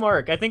miss the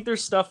mark. I think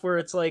there's stuff where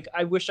it's like,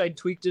 I wish I'd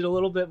tweaked it a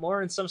little bit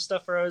more, and some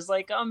stuff where I was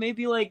like, oh,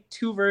 maybe like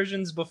 2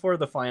 versions before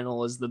the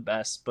final is the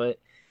best. But,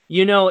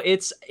 you know,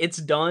 it's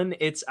done,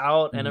 it's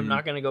out, and I'm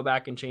not going to go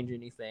back and change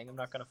anything. I'm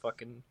not going to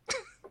fucking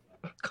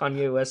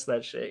Kanye West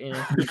that shit, you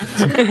know?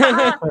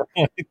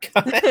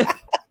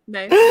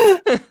 Nice.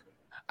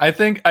 I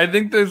think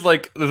there's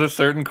a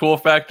certain cool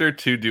factor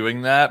to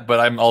doing that, but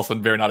I'm also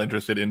very not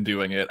interested in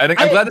doing it. I'm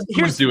glad that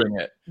someone's doing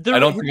it. I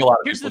don't think a lot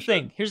of Here's people the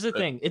thing. should, Here's the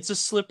thing. It's a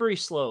slippery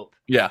slope.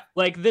 Yeah.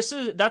 Like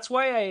that's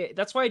why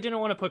I didn't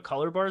want to put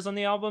color bars on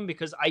the album,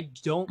 because I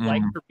don't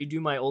like to redo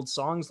my old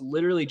songs,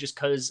 literally just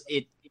because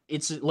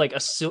it's like a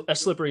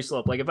slippery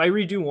slope. Like if I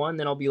redo one,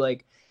 then I'll be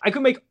like, I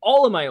could make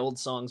all of my old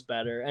songs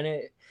better,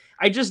 and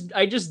I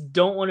just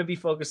don't want to be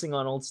focusing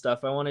on old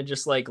stuff. I want to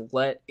just like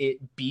let it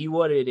be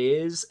what it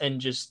is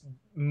and just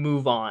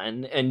move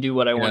on and do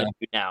what I want to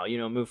do now,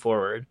 move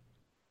forward.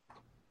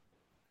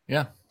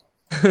 Yeah.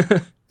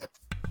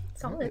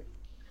 Solid.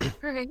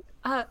 All right.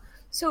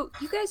 So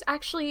you guys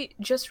actually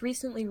just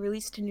recently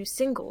released a new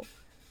single.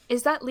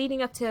 Is that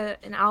leading up to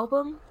an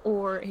album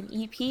or an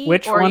EP?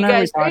 Which or one you are we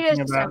guys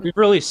talking about? We've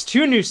released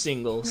 2 new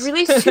singles.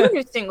 Released 2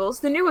 new singles.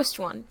 The newest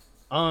one.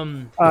 we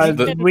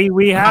the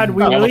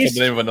released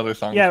name of another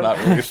song yeah, that's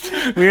not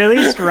released. we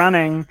released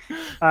Running.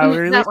 We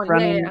released That one,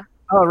 Running. yeah.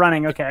 Oh,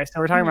 Running. Okay,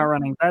 so we're talking about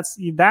Running. That's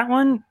that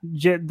one.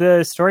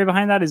 The story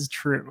behind that is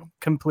true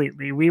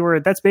completely.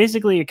 That's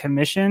basically a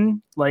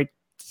commission, like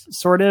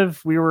sort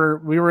of. We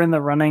were in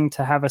the running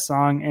to have a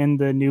song in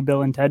the new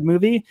Bill and Ted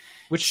movie,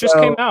 which just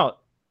came out.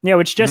 Yeah,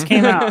 which just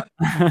came out.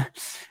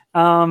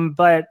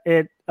 But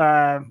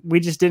we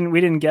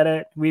didn't get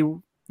it.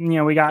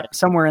 We got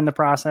somewhere in the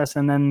process,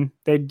 and then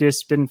they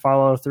just didn't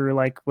follow through,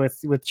 like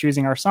with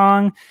choosing our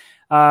song.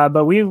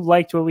 But we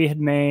liked what we had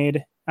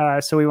made,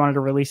 so we wanted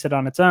to release it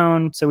on its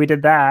own. So we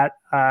did that.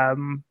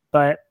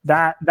 But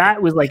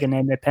that was like an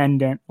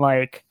independent,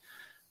 like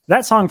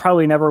that song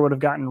probably never would have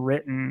gotten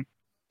written.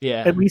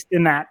 Yeah. At least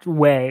in that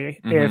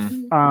way,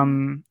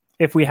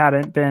 if we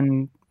hadn't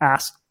been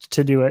asked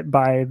to do it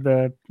by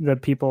the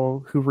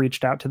people who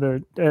reached out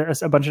to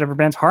a bunch of different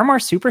bands. Harmar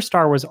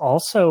Superstar was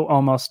also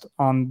almost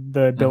on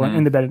the Bill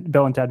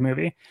and Ted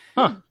movie.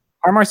 Huh.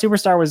 Harmar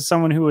Superstar was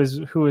someone who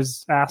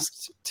was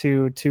asked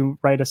to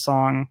write a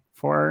song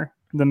for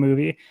the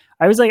movie.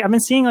 I've been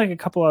seeing like a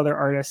couple other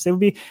artists. It would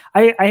be,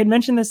 I had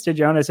mentioned this to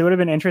Jonas. It would have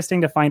been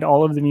interesting to find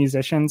all of the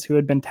musicians who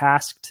had been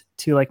tasked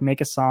to like make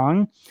a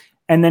song,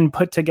 and then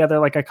put together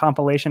like a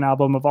compilation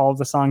album of all of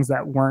the songs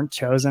that weren't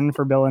chosen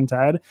for Bill and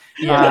Ted.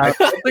 Yeah, I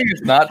think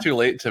it's not too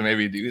late to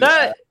maybe do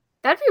that.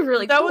 That'd be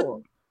really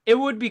cool. It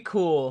would be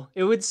cool.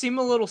 It would seem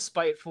a little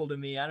spiteful to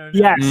me. I don't know.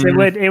 Yes,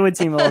 it would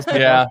seem a little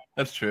spiteful. Yeah,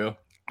 that's true.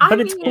 But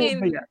it's cool.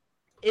 But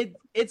yeah.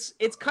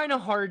 It's kind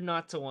of hard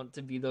not to want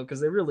to be, though, because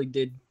they really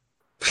did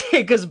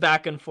take us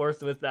back and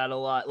forth with that a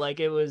lot. Like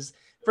it was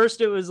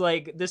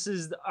like, this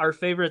is our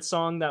favorite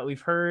song that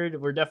we've heard,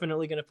 we're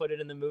definitely going to put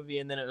it in the movie.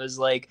 And then it was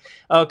like,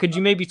 oh, could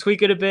you maybe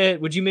tweak it a bit?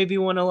 Would you maybe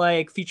want to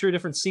like feature a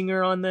different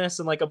singer on this?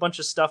 And like a bunch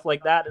of stuff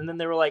like that. And then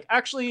they were like,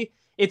 actually,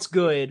 it's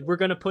good, we're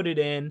going to put it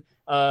in.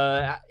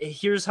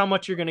 Here's how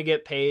much you're going to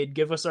get paid,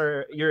 give us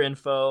your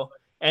info.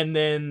 And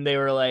then they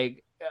were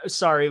like,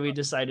 sorry, we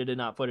decided to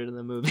not put it in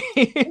the movie.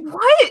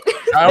 What?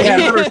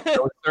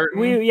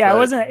 It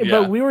wasn't.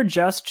 But we were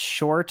just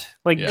short.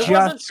 Like it just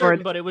wasn't certain,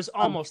 short. but it was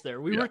almost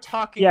there. We were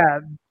talking. Yeah,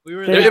 we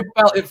were.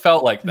 It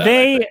felt like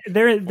that.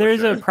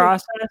 There's a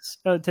process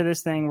to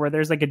this thing where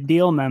there's like a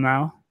deal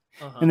memo.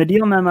 And the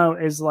deal memo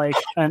is like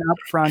an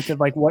upfront of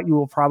like what you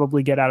will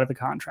probably get out of the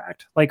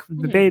contract. Like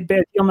the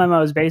deal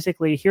memo is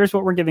basically, here's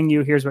what we're giving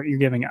you, here's what you're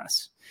giving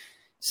us.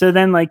 So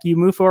then like you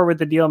move forward with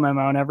the deal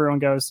memo and everyone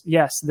goes,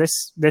 yes,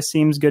 this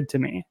seems good to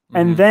me.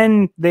 And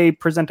then they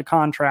present a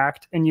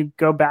contract and you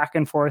go back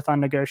and forth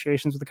on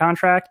negotiations with the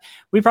contract.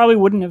 We probably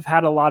wouldn't have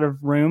had a lot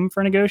of room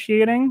for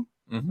negotiating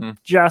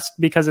just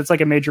because it's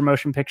like a major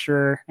motion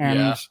picture. And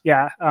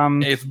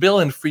it's Bill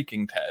and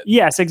freaking Ted.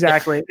 Yes,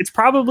 exactly. It's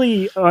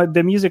probably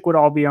the music would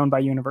all be owned by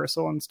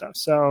Universal and stuff.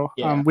 So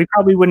we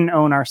probably wouldn't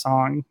own our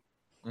song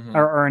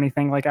or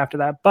anything like after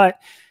that. But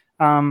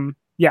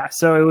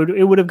so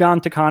it would have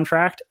gone to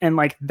contract, and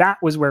like that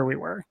was where we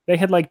were. They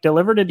had like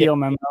delivered a deal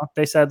memo.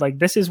 They said like,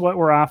 this is what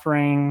we're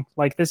offering.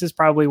 Like this is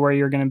probably where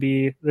you're going to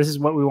be. This is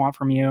what we want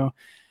from you.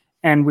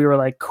 And we were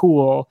like,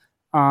 cool.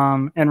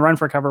 And Run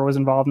for Cover was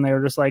involved, and they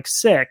were just like,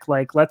 sick.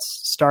 Like let's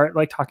start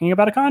like talking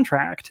about a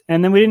contract.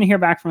 And then we didn't hear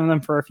back from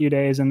them for a few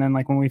days, and then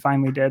like when we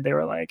finally did, they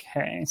were like,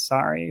 hey,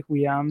 sorry,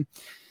 we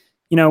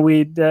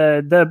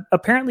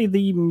apparently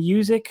the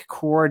music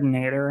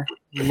coordinator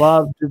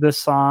loved the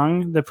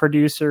song. The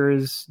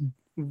producers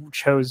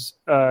chose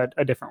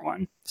a different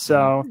one.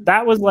 So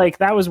that was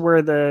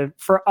where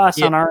for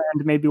us on our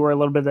end, maybe where a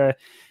little bit of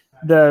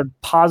the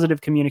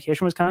positive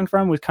communication was coming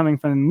from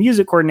the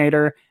music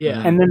coordinator.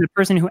 Yeah. And then the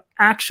person who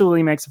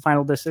actually makes the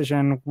final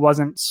decision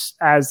wasn't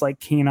as like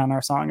keen on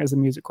our song as the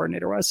music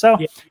coordinator was. So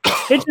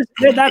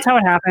that's how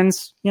it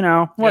happens,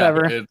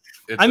 whatever. Yeah,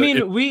 it's a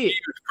huge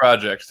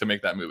project to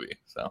make that movie.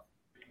 So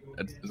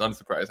it's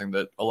unsurprising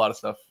that a lot of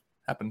stuff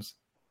happens.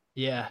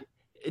 Yeah.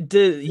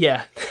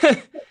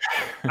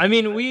 I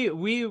mean,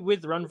 we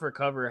with Run for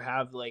Cover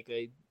have like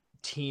a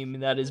team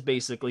that is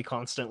basically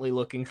constantly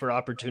looking for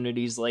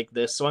opportunities like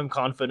this, so I'm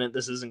confident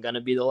this isn't going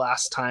to be the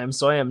last time,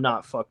 so I am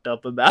not fucked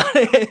up about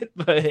it.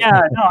 But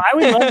I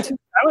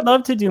would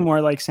love to do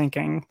more like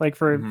syncing, like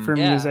for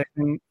Yeah. music,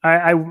 and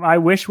I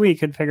wish we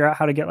could figure out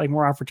how to get like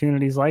more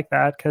opportunities like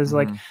that, because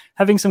like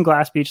having some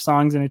Glass Beach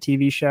songs in a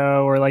TV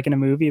show or like in a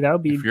movie, that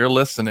would be If you're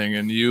listening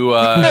and you know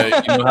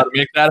how to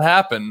make that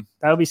happen,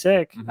 that would be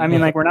sick. I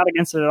mean, like we're not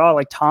against it at all.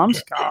 Like Tom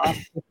Ska,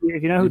 if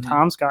you know who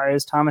Tom Ska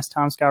is, Thomas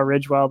Tom Ska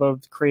Ridgewell,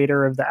 the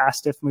creator of the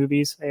ASDF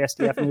movies,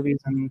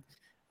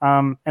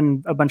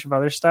 and a bunch of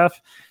other stuff,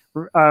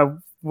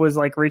 was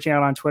like reaching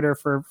out on Twitter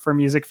for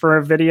music for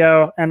a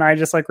video, and I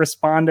just like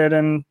responded,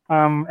 and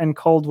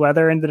Cold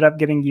Weather ended up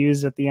getting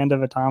used at the end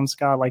of a Tom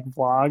Ska like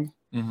vlog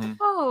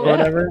Oh, or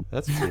whatever.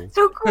 That's cool.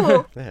 so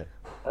cool. Yeah.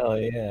 Oh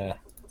yeah.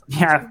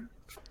 Yeah,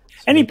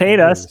 and he paid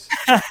us.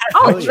 Oh,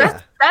 Hell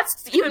yeah.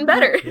 that's even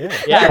better. Yeah.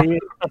 Yeah.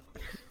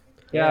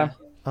 Yeah.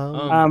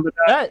 But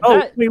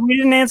That- we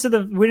didn't answer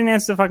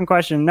the fucking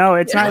question. No,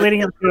 it's not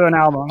leading up to an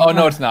album. oh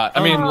no, it's not.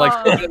 I mean, like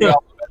Oh.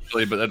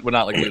 eventually, but we're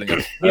not like leading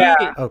up. Yeah.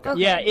 Okay.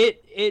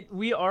 Yeah,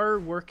 we are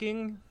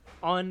working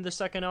on the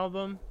second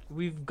album.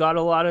 We've got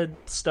a lot of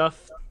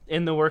stuff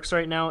in the works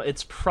right now.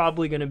 It's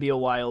probably going to be a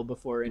while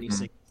before any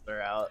singles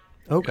are out.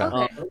 Okay.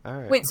 Okay. All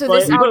right. Wait, so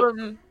But-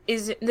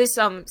 this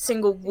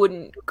single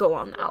wouldn't go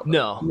on the album?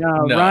 No.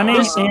 No, No. running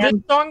This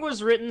and song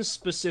was written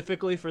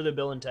specifically for the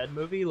Bill and Ted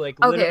movie.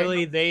 Like, Okay.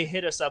 literally, they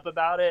hit us up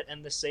about it,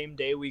 and the same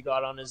day we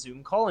got on a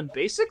Zoom call and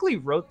basically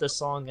wrote the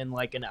song in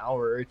like an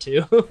hour or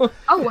two,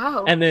 Oh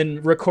wow. and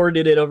then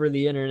recorded it over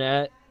the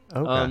internet.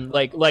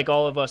 Okay. Like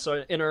all of us are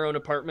in our own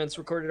apartments,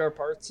 recorded our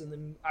parts, and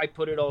then I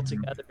put it all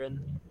together, and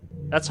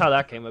that's how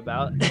that came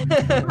about.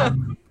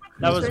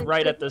 That was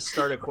right at the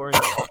start of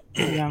quarantine.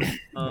 yeah.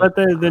 Um, But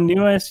the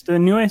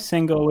newest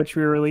single, which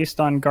we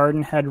released on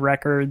Garden Head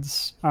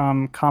Records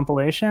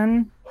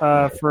compilation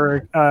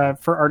for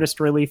Artist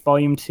Relief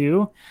Volume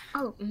 2.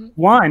 Oh,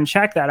 One,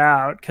 check that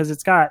out, because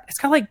it's got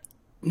like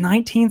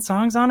 19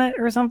 songs on it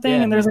or something,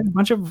 Yeah. and there's like a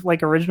bunch of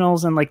like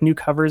originals and like new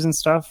covers and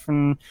stuff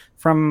from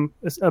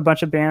a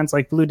bunch of bands.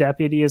 Like Blue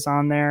Deputy is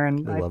on there,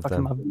 and I I love fucking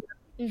them. love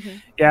it.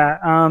 mhm.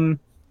 Yeah.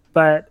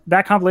 But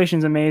that compilation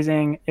is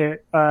amazing.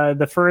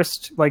 The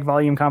first like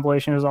volume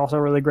compilation is also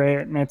really great,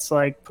 and it's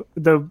like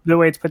the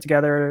way it's put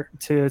together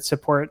to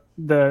support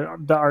the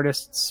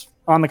artists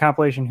on the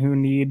compilation who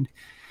need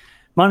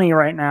money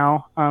right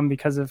now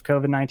because of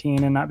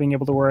COVID-19 and not being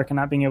able to work and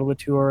not being able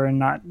to tour and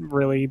not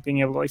really being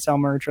able to like sell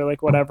merch or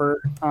like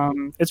whatever.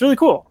 It's really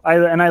cool.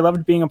 I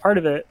loved being a part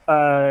of it.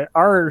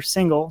 Our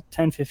single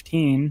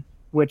 1015,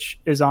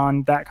 which is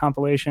on that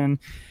compilation,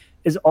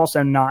 is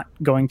also not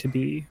going to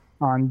be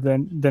on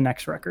the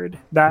next record.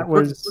 That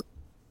was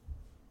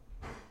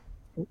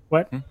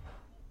what?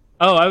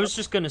 Oh, I was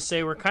just gonna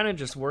say we're kind of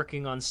just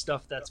working on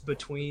stuff that's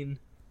between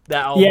the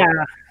album. Yeah.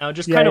 Now,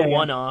 just Yeah, kind of yeah.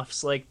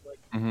 one-offs, like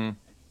Mhm.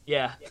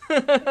 yeah.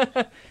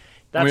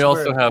 We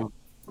also have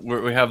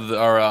we have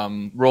our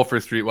Roll for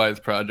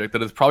Streetwise project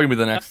that is probably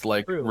the next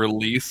like true.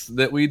 release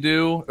that we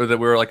do or that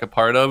we're like a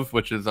part of,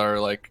 which is our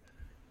like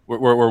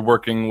we're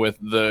working with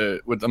a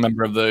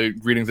member of the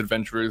Greetings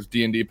Adventurers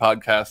D&D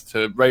podcast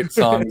to write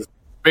songs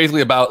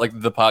basically about like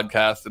the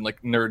podcast and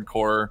like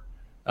nerdcore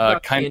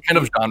kind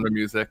of genre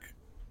music,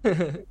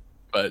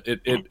 but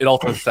it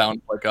also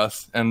sounds like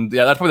us, and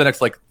yeah, that's probably the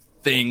next like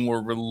thing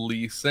we're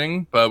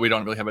releasing, but we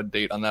don't really have a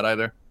date on that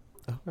either.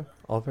 Okay.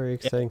 All very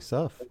exciting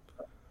stuff.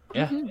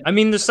 Yeah, I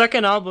mean the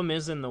second album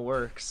is in the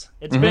works.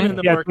 It's been in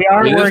the Yes, works. we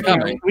are It is working.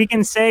 coming. We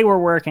can say we're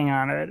working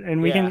on it,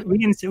 and we Yeah.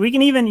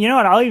 can even. You know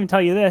what? I'll even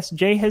tell you this.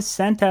 Jay has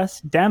sent us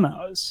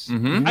demos.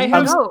 Mm-hmm. I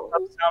have. Oh,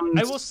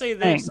 I will say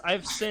this: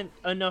 I've sent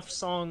enough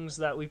songs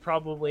that we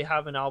probably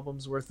have an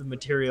album's worth of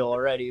material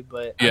already.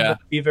 But I'm Yeah. gonna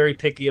be very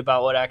picky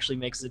about what actually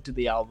makes it to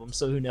the album.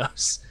 So who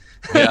knows?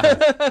 Yeah.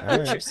 All right.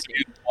 interesting.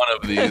 One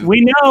of these.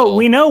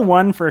 We know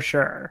one for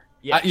sure.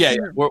 Yes. Yeah,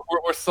 we're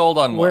sold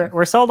on one.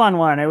 We're sold on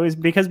one. It was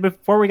because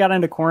before we got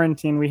into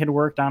quarantine, we had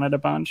worked on it a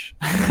bunch,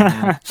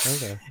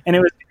 Okay. and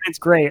it's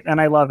great, and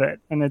I love it,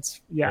 and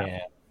it's yeah.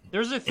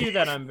 There's a few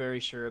that I'm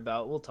very sure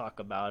about. We'll talk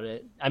about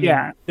it. I mean,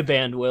 Yeah. the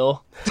band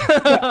will.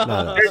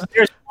 No.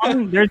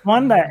 There's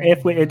one that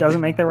if it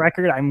doesn't make the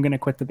record, I'm gonna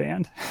quit the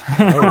band.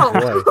 Oh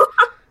boy.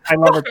 I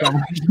love it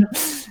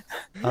so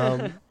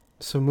much.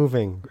 So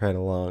moving right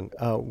along,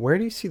 where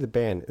do you see the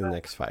band in the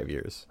next 5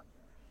 years?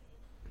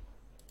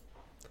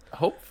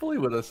 Hopefully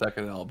with a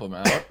second album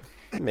out.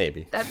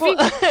 Maybe. That'd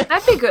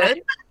be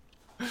good.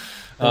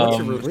 What's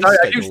your release Sorry,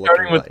 I keep schedule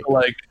starting with looking the,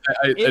 like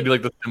I do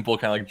like the simple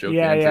kind of like joke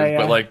Yeah,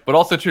 answers, yeah. but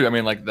also too, I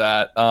mean like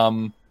that.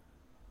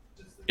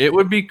 It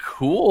would be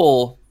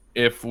cool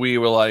if we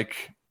were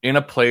like in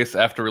a place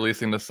after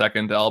releasing the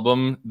second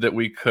album that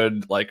we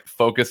could like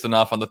focus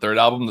enough on the third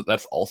album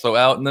that's also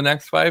out in the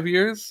next 5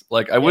 years.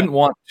 Like I wouldn't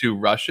want to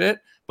rush it,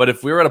 but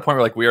if we were at a point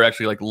where like we are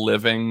actually like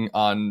living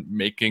on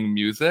making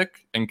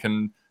music and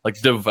can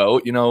like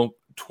devote,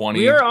 20.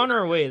 We are on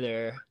our way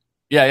there.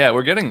 Yeah,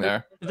 we're getting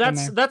there.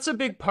 That's a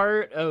big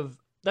part of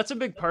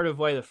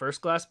why the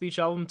first Glass Beach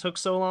album took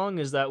so long,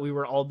 is that we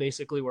were all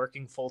basically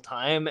working full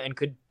time and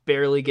could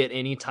barely get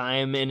any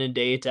time in a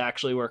day to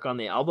actually work on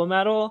the album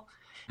at all.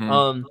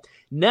 Hmm.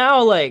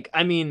 now, like,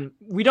 I mean,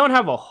 we don't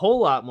have a whole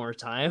lot more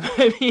time.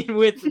 I mean,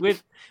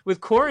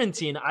 with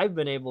quarantine, I've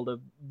been able to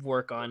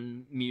work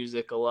on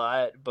music a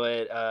lot,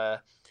 but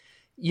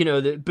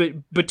but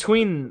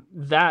between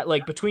that,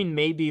 like, between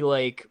maybe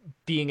like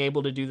being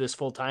able to do this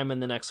full time in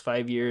the next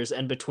 5 years,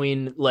 and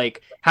between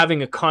like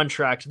having a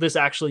contract, this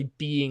actually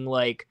being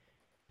like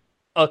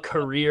a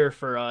career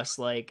for us,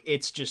 like,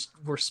 it's just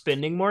we're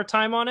spending more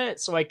time on it.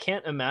 So I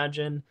can't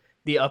imagine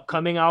the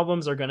upcoming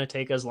albums are going to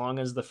take as long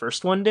as the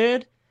first one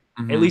did.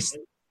 Mhm. At least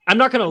I'm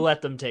not going to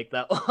let them take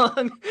that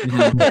long.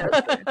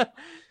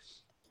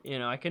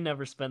 I can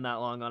never spend that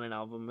long on an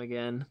album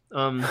again.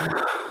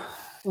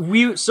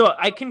 So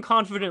I can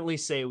confidently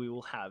say we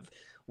will have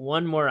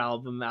one more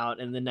album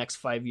out in the next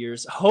 5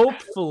 years.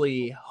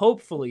 Hopefully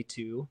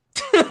 2.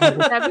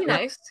 That'd be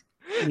nice.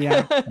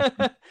 Yeah.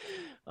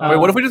 Wait,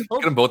 what if we just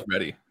get them both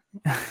ready?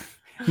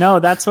 No,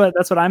 that's what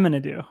I'm gonna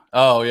do.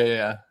 Oh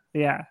yeah.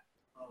 Yeah.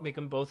 Make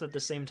them both at the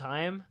same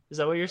time? Is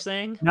that what you're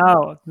saying?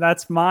 No,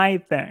 that's my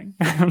thing.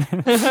 That's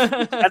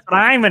what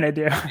I'm gonna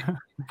do.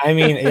 I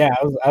mean, yeah,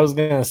 I was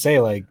gonna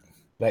say like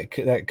that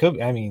could.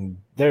 I mean,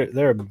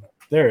 there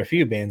are a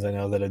few bands I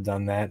know that have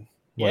done that.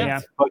 Like,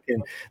 Yeah.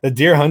 fucking the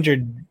Deer Hunter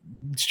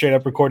straight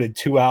up recorded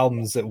 2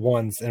 albums at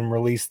once and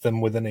released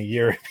them within a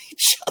year of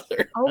each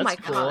other. Oh That's my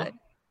cool. god.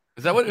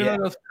 Is that what Yeah.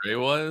 Uno Dos Tres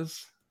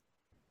was?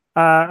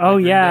 Oh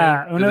Did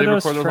yeah. Did they record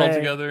those all Tres.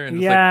 together and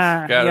just Yeah,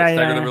 like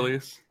stagger yeah. the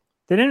release?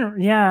 They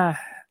didn't. Yeah.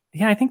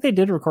 I think they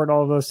did record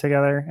all of those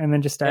together and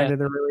then just staggered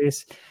the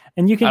release.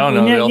 And you can. I don't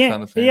know, they all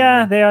sound the same, Yeah,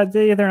 yeah. they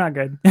are. They're not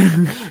good.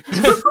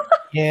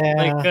 Yeah,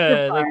 Like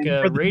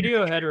fine.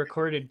 Radiohead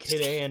recorded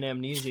Kid A and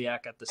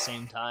Amnesiac at the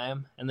same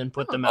time and then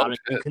put them out in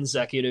shit.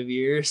 consecutive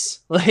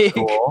years. Like,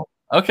 Cool.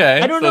 Okay.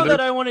 I don't so know they're-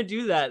 that I want to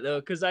do that though,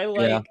 because I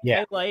like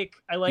Yeah.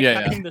 I like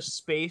Yeah, having the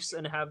space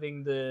and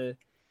having the,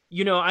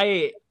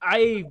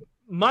 I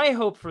my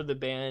hope for the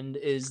band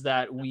is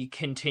that we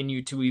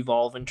continue to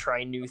evolve and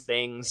try new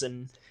things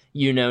and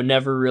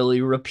never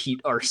really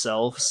repeat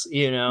ourselves.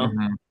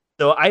 Mhm.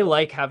 So I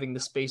like having the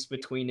space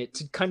between it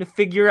to kind of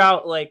figure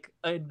out like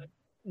a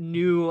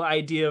new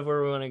idea of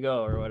where we want to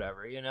go or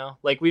whatever.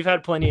 Like we've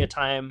had plenty of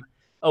time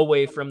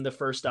away from the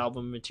first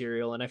album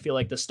material, and I feel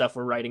like the stuff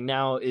we're writing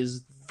now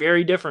is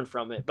very different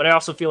from it, but I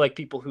also feel like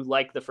people who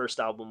like the first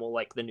album will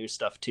like the new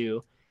stuff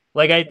too.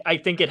 Like I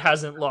think it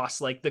hasn't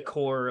lost like the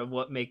core of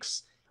what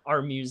makes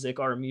our music.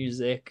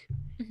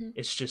 Mhm.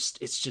 It's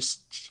just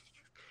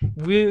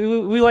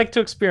we like to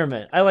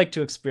experiment. I like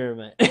to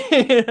experiment.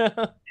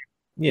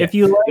 yeah. If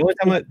you like,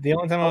 The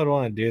only time I would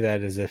want to do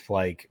that is if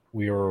like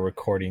we were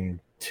recording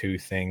 2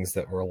 things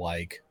that were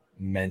like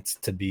meant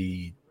to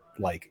be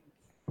like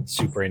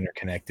super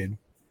interconnected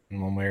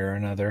in one way or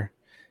another,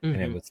 and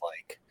it Mhm. was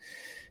like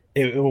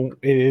it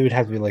would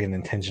have to be like an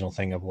intentional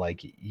thing of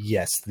like,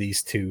 yes,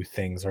 these 2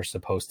 things are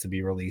supposed to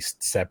be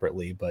released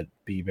separately but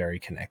be very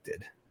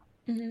connected.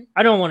 Mhm.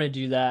 I don't want to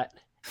do that.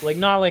 Like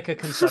not like a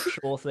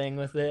conceptual thing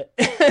with it.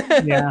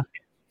 yeah.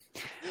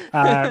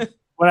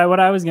 What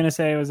I was gonna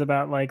say was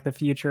about like the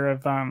future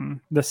of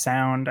the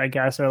sound, I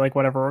guess, or like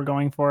whatever we're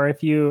going for.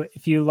 If you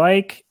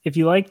like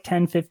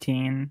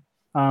 1015,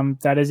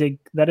 that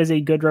is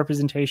a good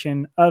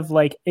representation of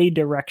like a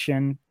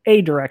direction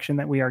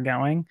that we are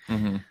going.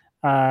 Mhm.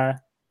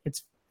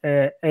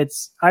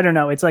 It's I don't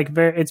know, it's like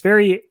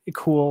very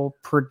cool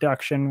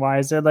production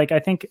wise. Like I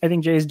think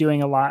Jay's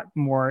doing a lot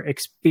more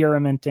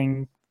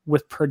experimenting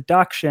with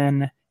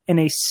production in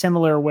a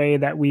similar way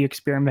that we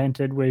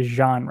experimented with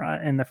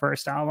genre in the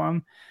first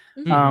album.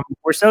 Mhm.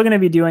 We're still going to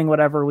be doing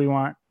whatever we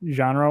want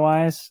genre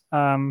wise,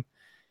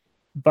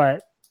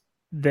 but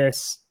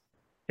this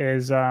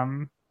next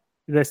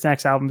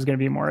album is going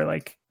to be more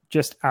like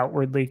just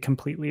outwardly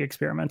completely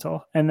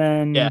experimental. And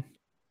then Yeah.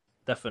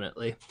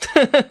 Definitely.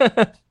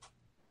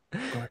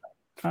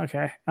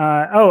 okay.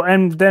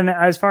 And then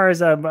as far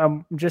as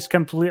just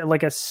complete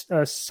like a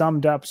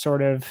summed up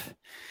sort of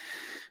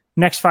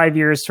next 5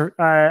 years.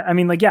 I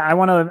mean, like, yeah, I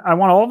want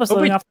all of us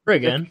living off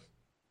again.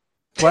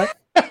 What?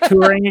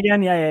 Touring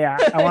again? Yeah.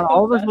 I want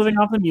all of us living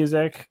off the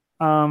music.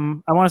 I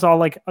want us all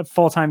like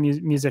full-time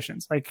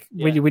musicians. Like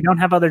we don't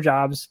have other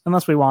jobs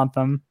unless we want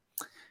them.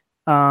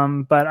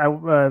 But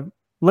I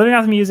living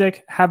off the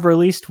music, have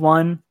released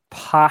 1,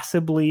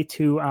 possibly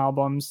 2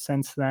 albums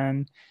since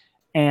then,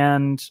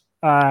 and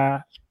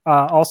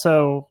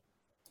also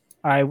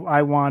I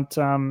want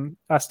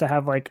us to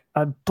have like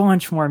a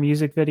bunch more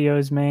music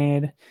videos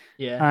made.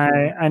 Yeah.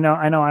 I know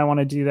I want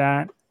to do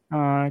that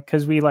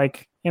because we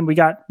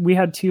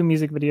had 2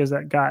 music videos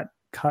that got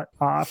cut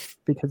off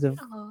because of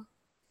Oh.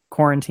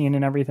 quarantine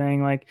and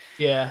everything. Like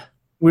Yeah.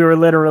 we were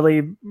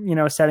literally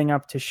setting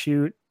up to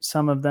shoot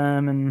some of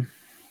them, and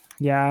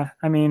yeah,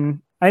 I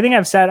mean, I think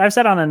I've said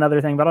on another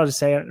thing, but I'll just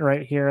say it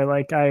right here.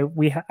 Like I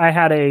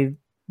had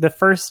the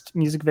first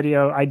music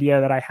video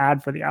idea that I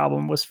had for the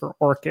album was for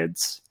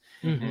Orchids.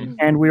 Mhm.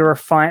 And we were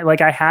fine.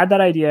 Like I had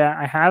that idea.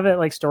 I have it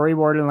like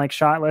storyboarded and like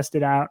shot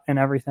listed out and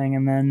everything.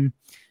 And then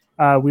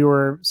we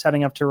were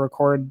setting up to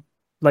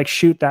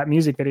shoot that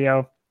music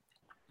video.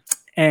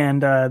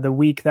 And the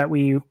week that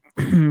we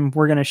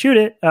were going to shoot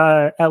it,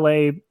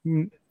 LA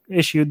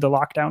issued the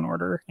lockdown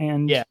order,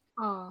 and Yeah.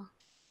 Oh.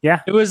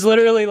 It was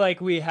literally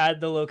like we had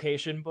the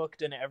location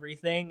booked and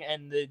everything,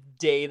 and the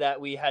day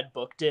that we had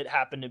booked it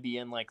happened to be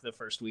in like the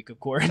first week of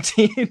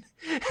quarantine.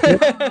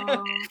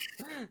 Oh.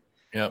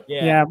 Yep.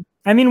 yeah.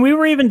 I mean, we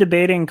were even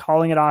debating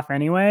calling it off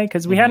anyway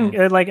because we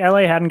hadn't like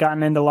LA hadn't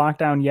gotten into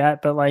lockdown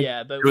yet, but like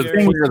Yeah, but It was we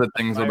were- clear that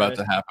things were about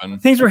to happen.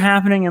 things were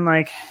happening, and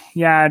like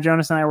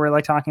Jonas and I were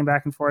like talking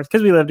back and forth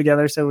because we live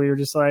together, so we were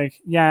just like,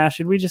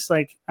 should we just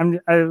like I'm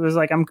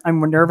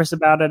nervous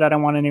about it. I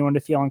don't want anyone to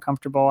feel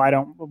uncomfortable. I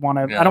don't want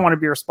to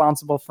be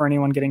responsible for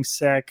anyone getting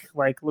sick.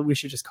 Like, we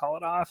should just call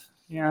it off.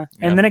 Yeah.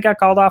 And then it got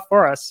called off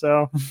for us,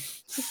 so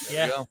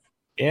Yeah.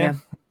 Yeah.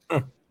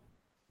 All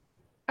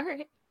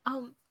right.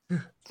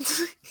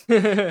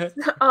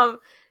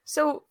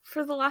 So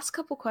for the last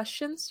couple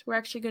questions, we're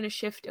actually going to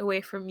shift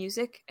away from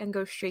music and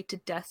go straight to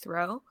death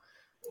row.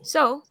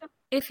 So,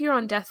 if you're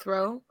on death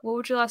row, what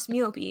would your last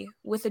meal be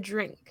with a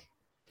drink?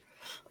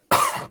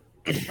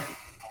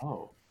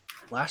 Oh,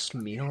 last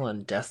meal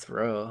on death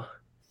row.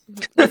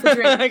 With a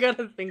drink. I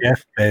gotta think.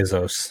 Jeff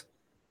Bezos.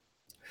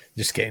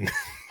 Just kidding.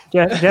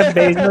 Jeff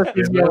Bezos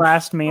is your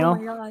last Oh meal.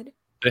 my god.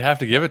 They have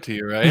to give it to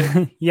you,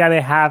 right? Yeah,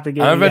 they have to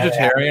give. I'm a you-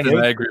 vegetarian, and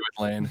I agree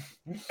with Lane.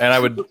 And I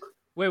would.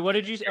 Wait, what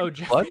did you say? Oh,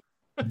 Jeff. What?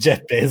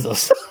 Jeff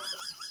Bezos.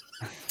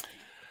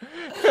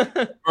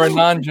 For a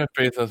non-Jeff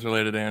Bezos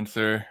related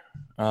answer,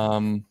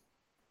 God,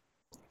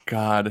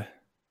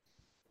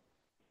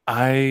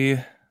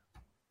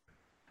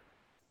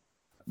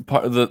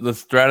 the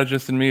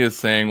strategist in me is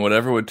saying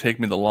whatever would take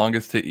me the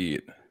longest to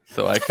eat,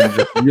 so I can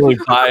just really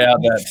buy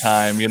out that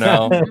time, you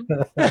know.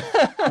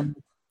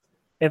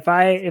 If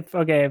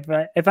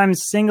I'm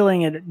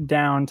singling it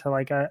down to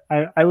like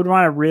I would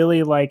want a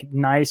really like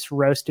nice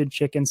roasted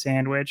chicken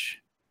sandwich,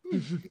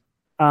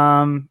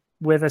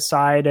 with a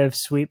side of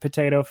sweet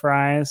potato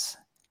fries,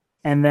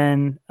 and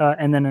then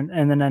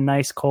a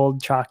nice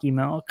cold chalky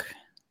milk.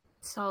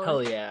 Solid.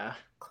 Hell yeah.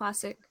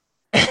 Classic.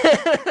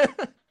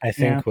 I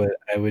think what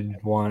I would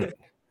want,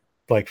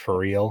 like for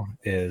real,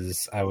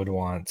 is I would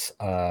want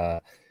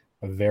a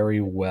very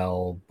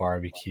well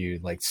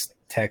barbecued, like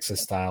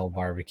Texas style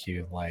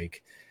barbecue,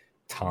 like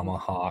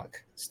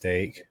tomahawk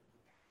steak,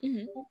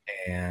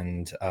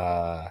 and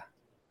I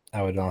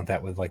would want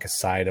that with like a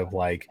side of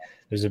like.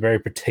 There's a very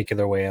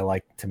particular way I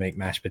like to make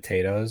mashed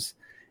potatoes,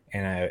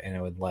 and I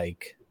would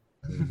like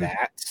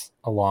that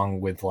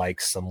along with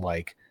like some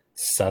like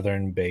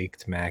southern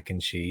baked mac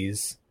and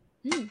cheese.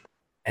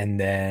 And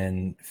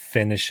then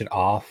finish it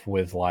off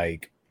with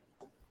like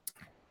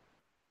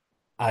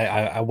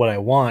I what I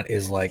want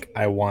is like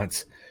I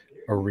want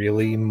a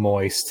really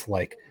moist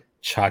like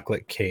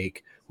chocolate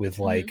cake with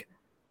like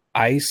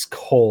ice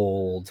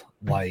cold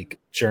like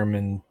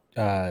German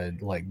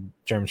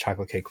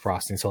chocolate cake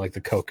frosting, so like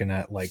the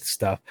coconut like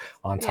stuff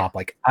on top,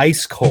 like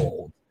ice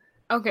cold.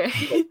 Okay.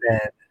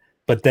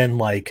 But then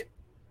like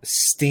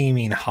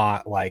steaming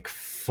hot like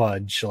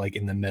fudge like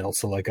in the middle,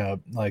 so like a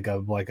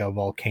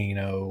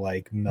volcano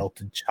like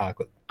melted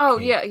chocolate Oh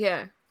cake,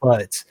 yeah.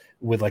 but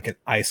with like an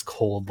ice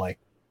cold like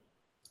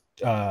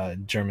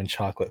German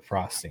chocolate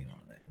frosting on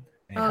it.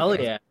 And, Hell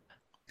yeah.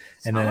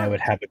 and then I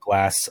would have a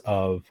glass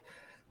of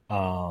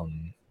I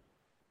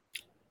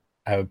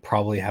would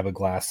probably have a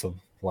glass of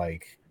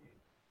like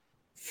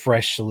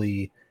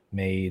freshly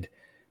made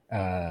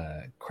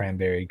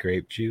cranberry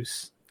grape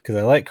juice, because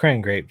I like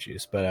cran grape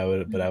juice, but I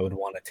would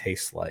want to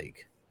taste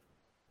like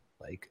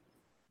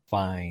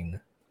fine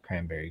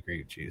cranberry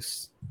grape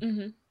juice.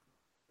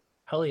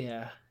 Hell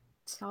yeah.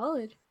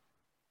 Solid.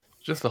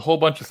 Just a whole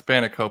bunch of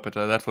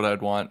spanakopita. That's what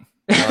I'd want.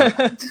 All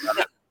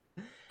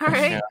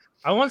right. Yeah.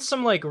 I want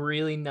some like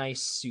really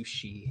nice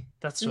sushi.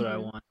 That's what I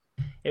want.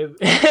 I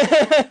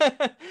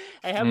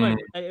had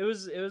it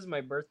was my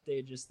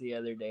birthday just the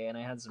other day, and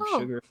I had some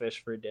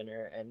sugarfish for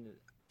dinner and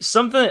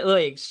something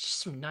like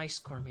just some nice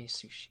gourmet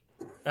sushi.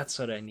 That's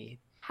what I need.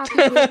 Happy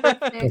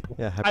birthday.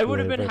 Yeah, happy I would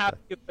have been birthday. happy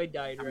if I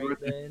died right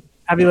then.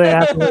 Happy birthday.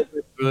 Happy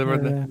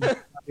birthday.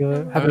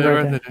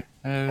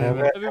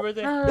 Happy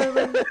birthday. Happy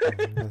birthday.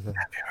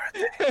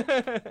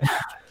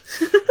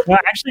 Well,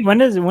 actually,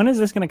 when is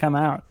this going to come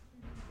out?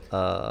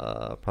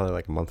 Probably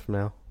like a month from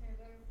now.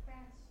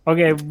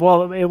 Okay,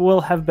 well, it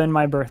will have been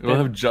my birthday. It will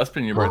have just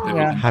been your birthday.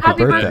 Yeah.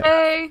 Happy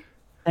birthday.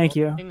 Thank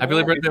you. Happy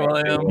late birthday,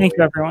 William. Thank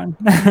you, everyone.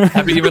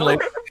 Happy even late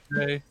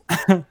birthday.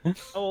 How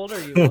old are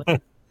you?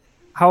 William?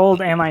 How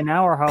old am I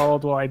now, or how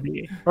old will I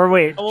be? Or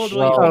wait, How old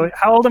will you? oh,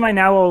 how old am I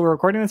now while we're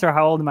recording this, or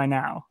how old am I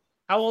now?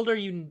 How old are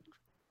you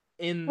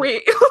in?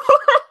 Wait.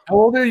 How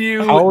old are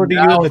you? How old are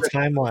you now? in the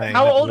timeline?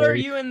 How old are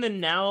Larry? you in the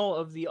now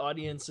of the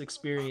audience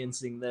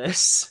experiencing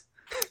this?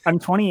 I'm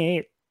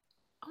 28.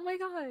 Oh my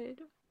god.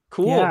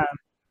 Cool. Yeah.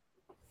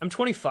 I'm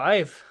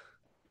 25.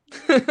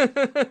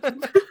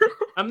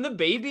 I'm the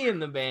baby in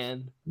the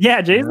band.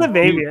 Yeah, Jay's the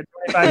baby at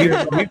 25 years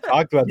old. We've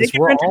talked about this.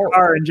 Jake rents a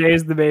car and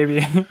Jay's the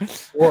baby.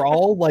 We're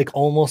all like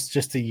almost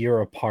just a year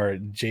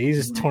apart. Jay's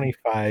is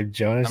 25,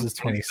 Jonas I'm is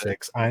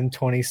 26, I'm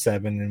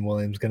 27, and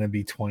William's gonna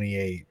be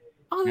 28.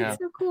 Oh, that's Yeah.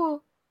 so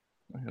cool.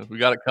 We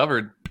got it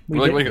covered. We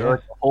We're did, like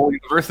a whole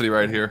university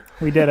right here.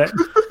 we did it.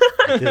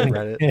 I did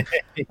Reddit.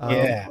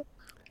 Yeah.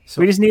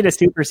 So We just need a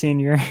super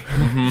senior.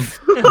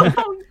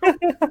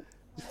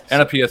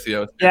 And a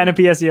PSEO. Yeah, and a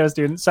PSEO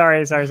student.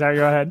 Sorry.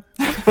 Go ahead.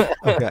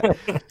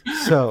 okay.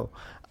 So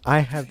I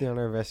have the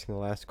honor of asking the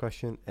last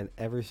question, and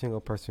every single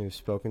person we've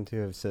spoken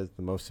to has said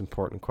the most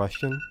important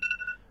question.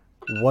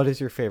 What is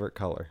your favorite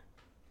color?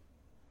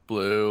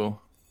 Blue.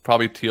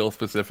 Probably teal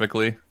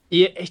specifically.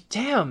 Yeah,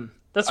 damn.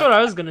 That's what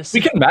I was gonna say.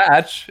 We can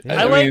match.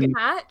 Yeah. I like-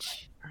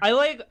 Match. I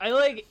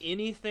like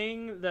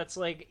anything that's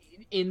like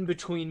in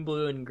between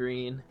blue and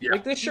green. Yeah.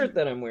 Like this shirt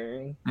that I'm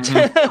wearing.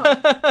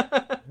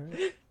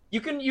 Mm-hmm.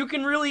 You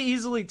can really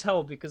easily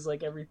tell because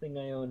like everything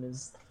I own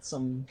is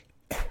some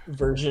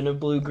version of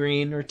blue,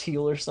 green, or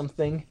teal or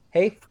something.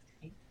 Hey.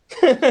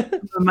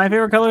 My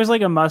favorite color is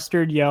like a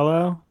mustard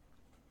yellow.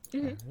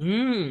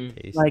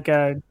 Mm. Like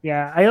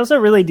yeah. I also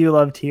really do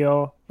love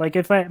teal. Like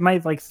if my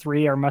like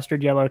 3 are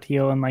mustard yellow,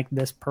 teal, and like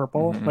this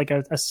purple, Mhm. like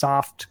a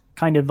soft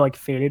kind of like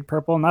faded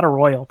purple, not a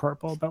royal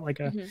purple, but like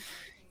a Mhm.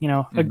 you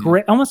know a Mhm.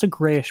 gray, almost a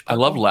grayish. I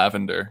Purple. love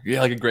lavender. Yeah,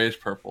 like a grayish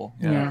purple.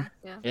 Yeah.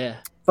 Yeah.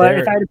 But There-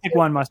 if I had to pick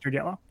one, mustard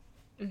yellow.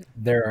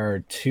 There are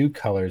 2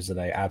 colors that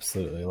I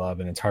absolutely love,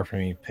 and it's hard for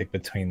me to pick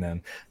between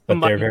them, but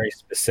Mine. they're very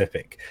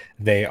specific.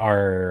 They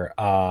are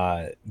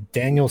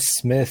Daniel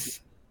Smith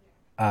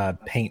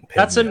paint pigments.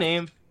 That's a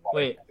name.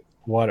 Wait.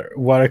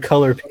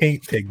 Watercolor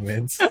paint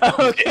pigments.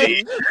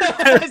 Okay.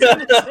 I was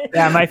gonna say-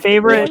 Yeah, my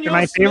favorite Daniel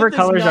my Smith favorite is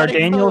colors are not a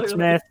Daniel color.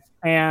 Smith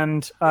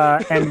and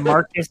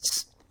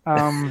Marcus.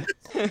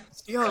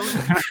 Yo.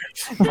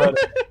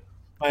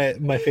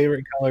 But my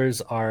favorite colors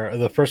are,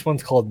 the first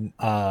one's called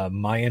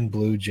Mayan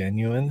Blue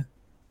Genuine,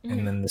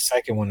 and then the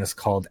second one is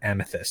called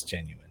Amethyst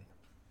Genuine.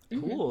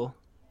 Cool.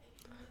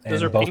 And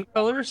Those are both, pink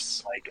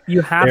colors? like,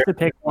 You have They're- to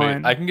pick Wait,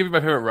 one. I can give you my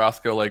favorite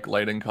Roscoe like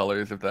lighting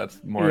colors if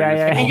that's more. Yeah,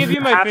 yeah, I can useful. give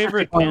you my have to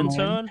favorite pick one,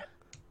 Pantone.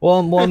 well,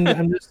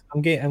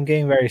 I'm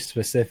getting very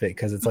specific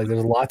because it's like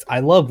there's lots. I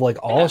love like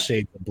all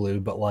shades of blue,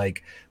 but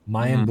like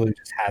Mayan Mhm. Blue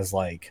just has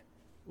like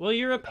Well,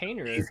 you're a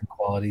painter. amazing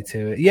quality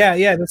to it.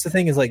 Yeah. That's the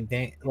thing is like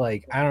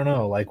I don't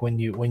know, like when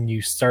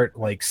you start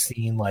like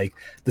seeing like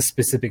the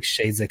specific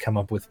shades they come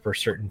up with for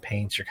certain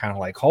paints, you're kind of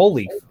like,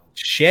 holy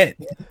shit,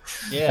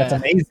 that's Yeah.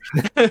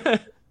 amazing.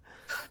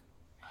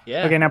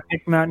 Yeah. Okay,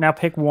 now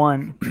pick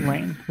one,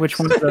 Lane. Which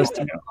one of those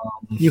two?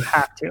 You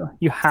have to.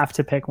 You have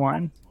to pick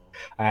one.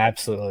 I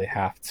absolutely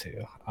have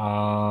to.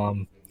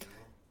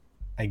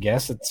 I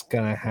guess it's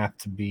gonna have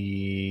to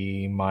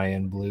be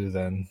Mayan Blue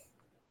then.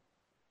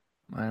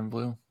 Mayan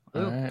blue.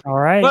 Blue. All right. All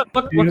right. What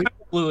kind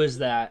of blue is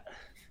that?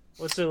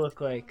 What's it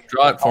look like?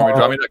 Draw it for me.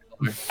 Draw me that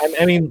color.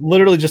 I mean,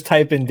 literally just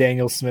type in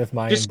Daniel Smith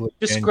Mayan Just Blue.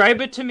 describe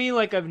it to me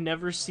like I've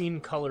never seen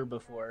color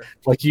before.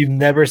 Like you've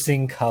never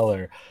seen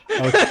color.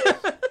 Okay.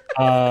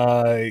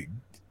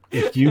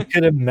 If you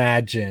could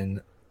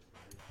imagine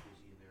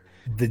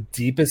the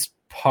deepest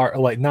part,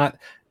 like not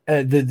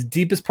the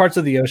deepest parts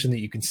of the ocean that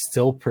you can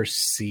still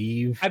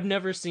perceive. I've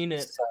never seen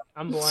it.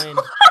 I'm blind.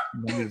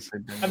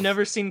 I've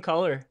never seen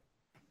color.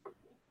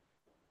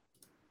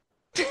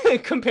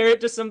 Compare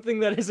it to something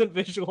that isn't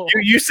visual.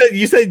 You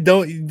said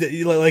don't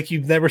like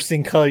you've never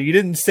seen color. You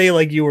didn't say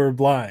like you were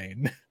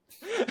blind.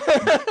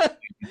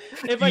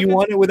 If I You could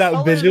want it without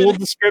color visual it-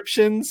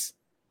 descriptions?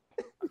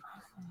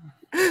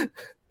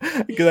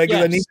 Because I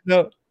Yes. need to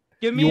know.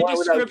 Give me You a want it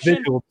without description.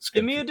 visual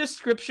Give me a descriptions.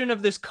 description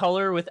of this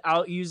color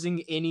without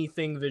using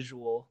anything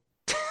visual.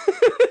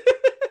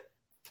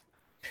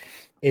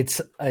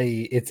 It's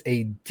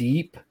a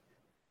deep,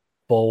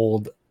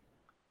 bold,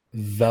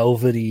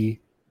 velvety,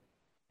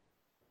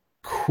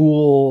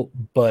 cool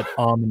but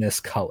ominous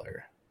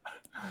color.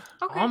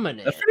 Okay.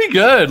 Ominous. That's pretty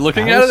good.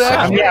 Looking That at it, was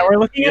actually. Yeah, we're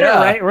looking at Yeah.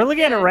 it right. We're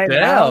looking at it right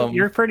now. Damn.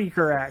 You're pretty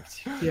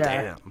correct.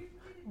 Yeah. Damn.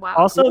 Wow.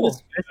 Also, Cool.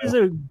 this is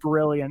a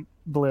brilliant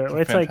blue.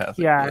 It's like,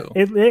 Fantastic yeah,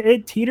 blue.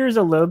 it teeters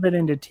a little bit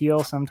into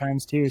teal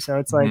sometimes too. So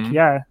it's like, Mhm.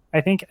 yeah,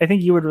 I think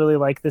you would really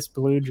like this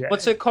blue, Jay.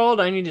 What's it called?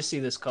 I need to see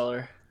this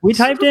color. We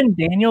typed in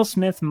Daniel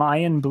Smith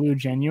Mayan Blue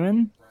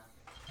Genuine.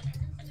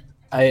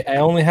 I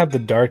only have the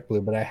dark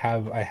blue, but I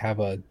have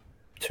a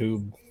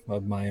tube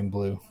of Mayan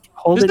Blue.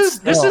 Hold it This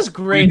still. is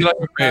great Read it on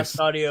your podcast face.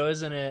 audio,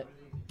 isn't it?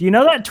 Do you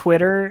know that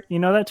Twitter? You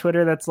know that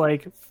Twitter that's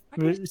like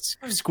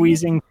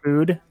squeezing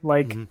food,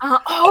 like Mhm.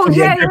 Oh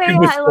yeah. I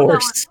love that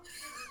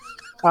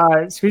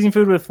one. squeezing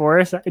food with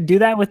force. Do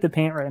that with the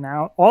paint right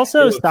now.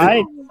 Also,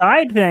 side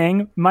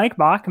thing, Mike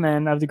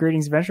Bachman of the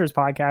Greetings Adventures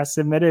podcast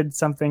submitted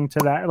something to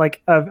that,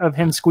 like of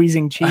him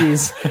squeezing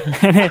cheese,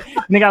 and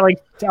they got like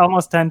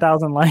almost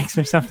 10,000 likes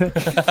or something.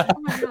 Oh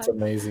my It's God.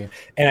 amazing,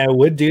 and I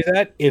would do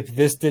that if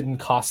this didn't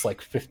cost like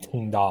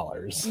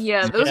 $15.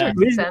 Yeah, those Yeah. are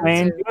Please,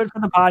 Wayne, expensive. do it for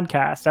the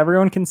podcast.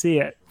 Everyone can see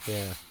it.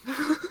 Yeah.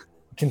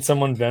 Can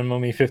someone Venmo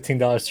me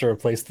 $15 to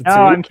replace the No, tube?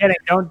 I'm kidding.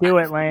 Don't do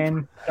it,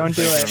 Lane. Don't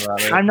do Thinking it.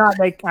 about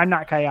it. I'm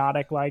not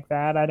chaotic like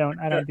that. I don't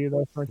do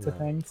those sorts of Of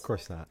things.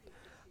 course not.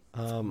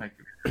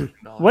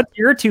 What's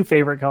your 2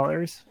 favorite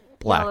colors?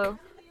 Black. Yellow.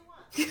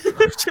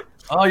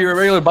 Oh, you're a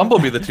regular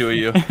Bumblebee, the two of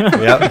you,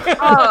 Yep.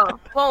 Oh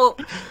well.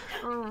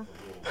 mm.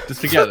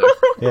 just together.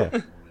 Yeah.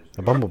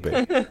 A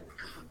bumblebee.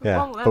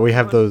 Yeah, Oh, but we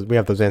have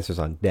that's those answers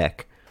on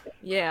deck.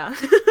 Yeah.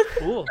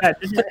 Cool. Have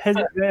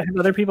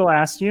other people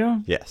asked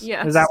you? Yes.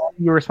 Yes. Is that why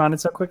you responded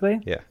so quickly?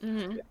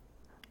 Mhm.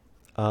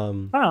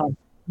 Wow,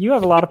 you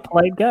have a lot of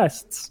polite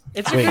guests.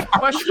 It's a Wait. good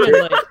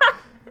question.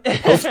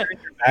 Like,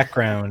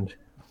 Background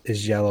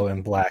is yellow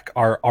and black.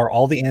 Are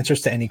all the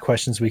answers to any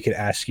questions we could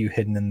ask you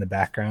hidden in the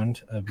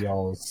background of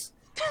y'all's?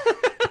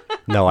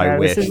 No, I Yeah,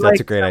 wish. this is That's like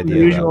a great some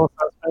idea. Usual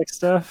suspect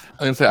stuff.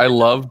 I was gonna say I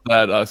love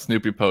that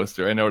Snoopy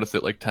poster. I noticed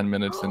it like 10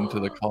 minutes into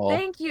the call.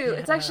 Thank you.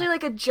 It's actually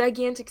like a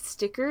gigantic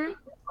sticker.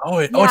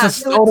 It's Yeah, a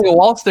so like a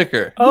wall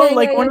sticker. Oh, Yeah,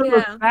 like yeah, one of yeah,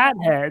 those yeah. fat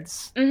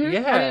heads. Mhm.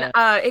 Yeah.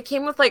 And it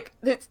came with like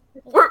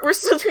we're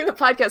still doing the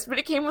podcast, but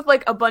it came with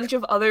like a bunch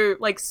of other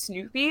like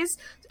Snoopies,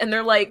 and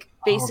they're like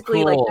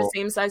basically like the cool.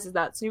 same size as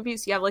that Snoopy.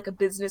 So you have like a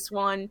business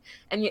one,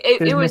 and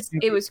it was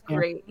Business Snoopy, yeah.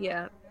 great.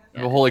 Yeah.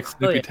 The whole like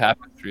Snoopy yeah.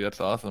 tapestry.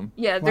 That's awesome.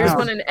 Yeah, there's Wow.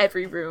 one in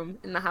every room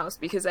in the house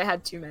because I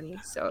had too many,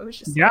 so it was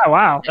just Yeah,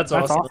 wow. That's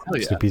awesome. Hell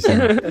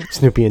yeah.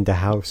 Snoopy in the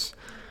house.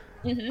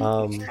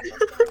 Mhm.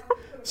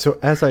 So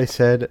as I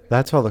said,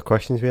 that's all the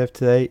questions we have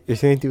today. Is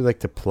there anything you'd like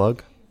to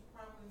plug?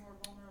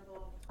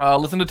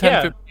 Listen to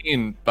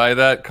 1015. Buy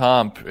that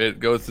comp. It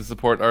goes to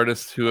support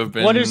artists who have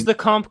been. what is the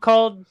comp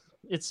called?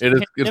 It's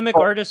It's Pandemic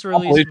called Artist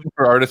Release. compilation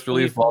for artist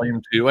release Release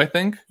volume 2, I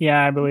think.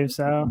 Yeah, I believe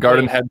so.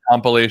 Garden Head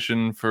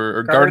compilation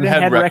for Garden Garden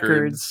Head Head Records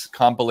Records.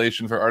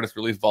 compilation for artist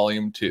release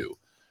volume 2.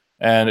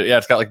 And yeah,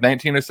 it's got like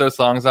 19 or so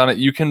songs on it.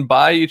 You can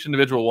buy each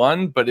individual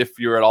one, but if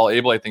you're at all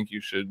able, I think you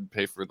should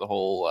pay for the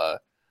whole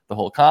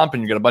comp,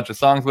 and you get a bunch of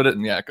songs with it.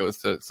 And yeah, it goes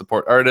to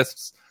support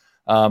artists.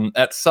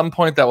 At some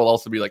point, that will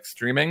also be like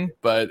streaming,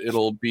 but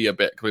it'll be a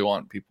bit because we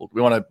want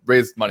to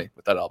raise money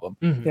with that album.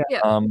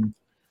 Mhm.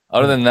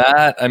 Other than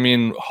that, I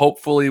mean,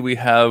 hopefully we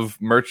have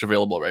merch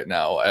available right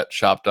now at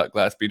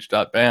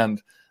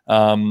shop.glassbeach.band.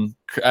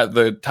 At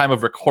the time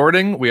of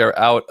recording, we are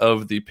out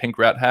of the pink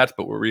rat hats,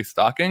 but we're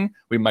restocking.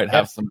 We might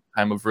have some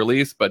time of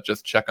release, but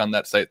just check on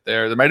that site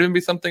there. There might even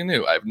be something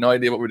new. I have no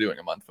idea what we're doing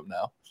a month from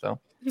now. So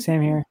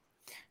Same here.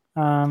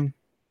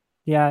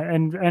 Yeah,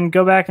 and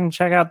go back and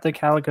check out the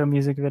Calico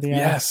music video.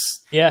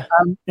 yes, Yeah.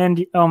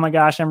 And oh my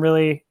gosh,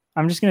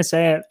 I'm just gonna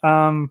say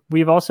it.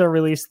 We've also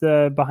released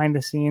the behind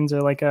the scenes,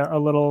 or like a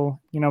little,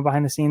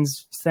 behind the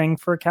scenes thing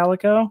for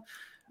Calico.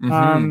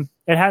 Mhm.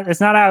 It's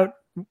not out.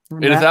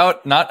 It is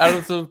out, not out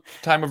of the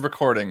time of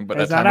recording, but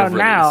at It's time not of out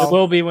release. now. It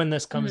will be when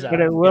this comes out. but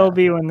it will Yeah.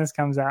 be when this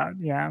comes out.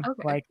 Yeah,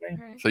 Okay. likely.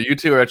 Alright. So you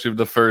two are actually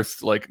the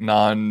first like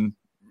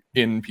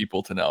non-in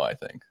people to know, I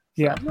think.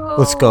 Yeah,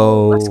 Let's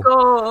go. Let's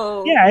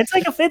go. yeah. It's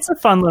like it's a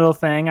fun little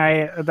thing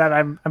I'm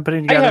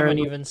putting I together. haven't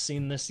even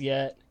seen this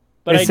yet,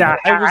 but It's I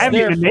not- was haven't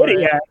there even for made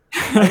it yet.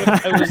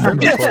 I was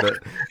Record it.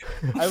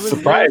 I was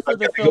Surprised! there I for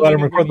the got to go out and filming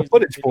of record the music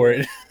footage video. for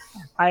it.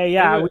 We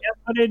have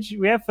footage.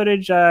 We have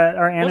footage.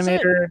 Our Was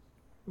it- animator,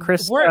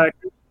 Chris. We're-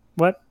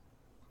 What?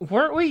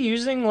 Weren't we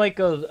using like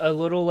a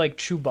little like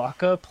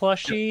Chewbacca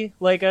plushie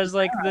like as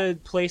like the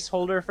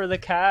placeholder for the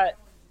cat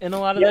in a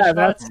lot of Yeah,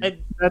 the shots?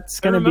 That's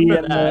I going to be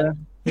remember in that.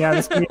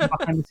 that's going to be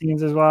behind the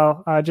scenes as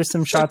well. Just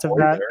some shots of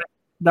that.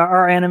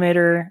 Our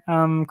animator,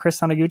 Chris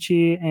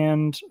Sanaguchi,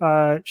 and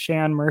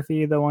Shan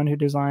Murphy, the one who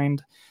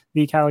designed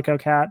the Calico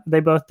Cat, they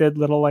both did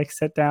little like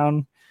sit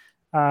down,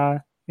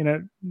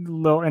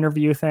 little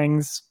interview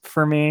things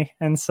for me,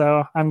 and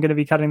so I'm going to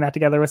be cutting that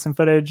together with some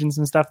footage and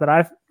some stuff that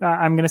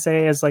I'm going to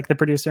say as like the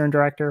producer and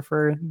director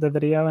for the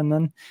video, and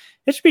then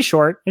it should be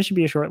short. It should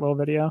be a short little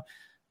video,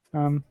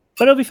 but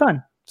it'll be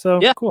fun. So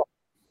Yeah. cool.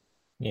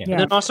 Yeah. And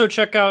then also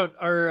check out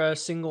our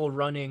single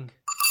 "Running."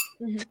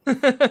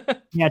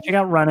 Yeah, check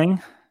out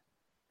Running.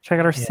 Check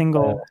out our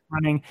single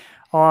Running.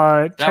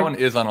 Check- That one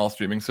is on all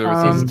streaming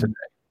services today.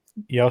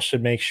 Y'all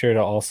should make sure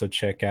to also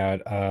check out.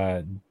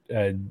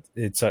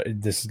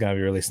 This is gonna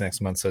be released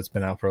next month, so it's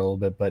been out for a little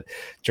bit. But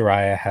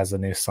Jiraiya has a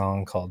new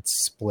song called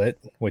 "Split,"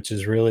 which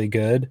is really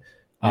good.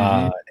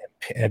 A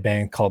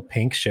band called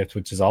Pink Shift,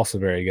 which is also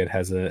very good,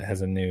 has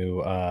a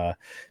new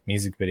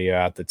music video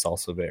out that's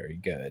also very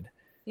good.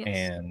 Yes.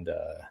 And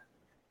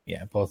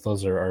both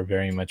those are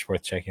very much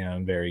worth checking out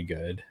and very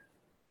good.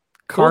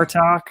 Car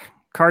Talk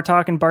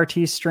and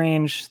Bartees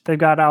Strange. They've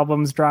got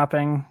albums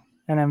dropping,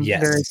 and I'm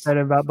Yes. very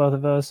excited about both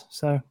of those.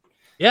 So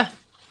Yeah.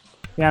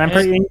 yeah, and I'm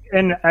pretty.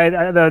 And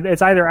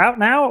it's either out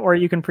now or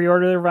you can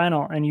pre-order their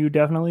vinyl, and you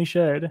definitely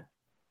should.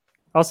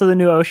 Also, the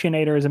new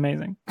Oceanator is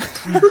amazing.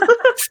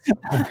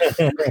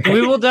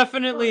 There will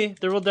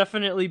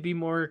definitely be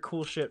more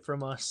cool shit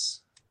from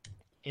us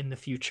in the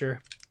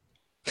future.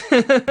 All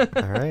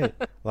right.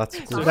 Lots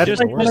of cool So That's shit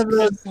just, in like the one works. of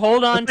those.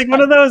 hold on. It's like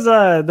one of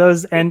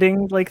those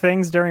ending like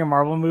things during a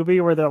Marvel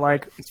movie where they're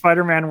like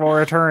Spider-Man will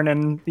return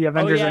and the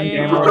Avengers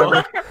Endgame or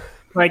whatever.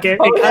 Like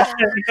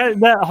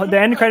the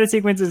end credit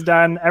sequence is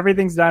done,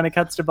 everything's done, it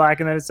cuts to black,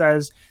 and then it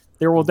says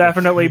there will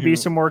definitely be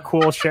some more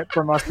cool shit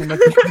from us in the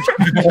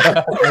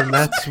future. And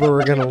that's where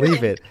we're gonna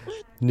leave it.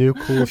 New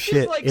cool It's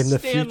shit like in the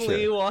Stan future.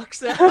 Lee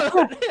walks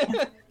out.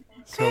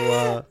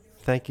 So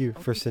thank you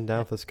for sitting down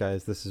with us,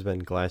 guys. This has been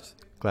Glass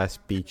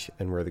Beach,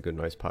 and we're the Good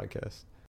Noise Podcast.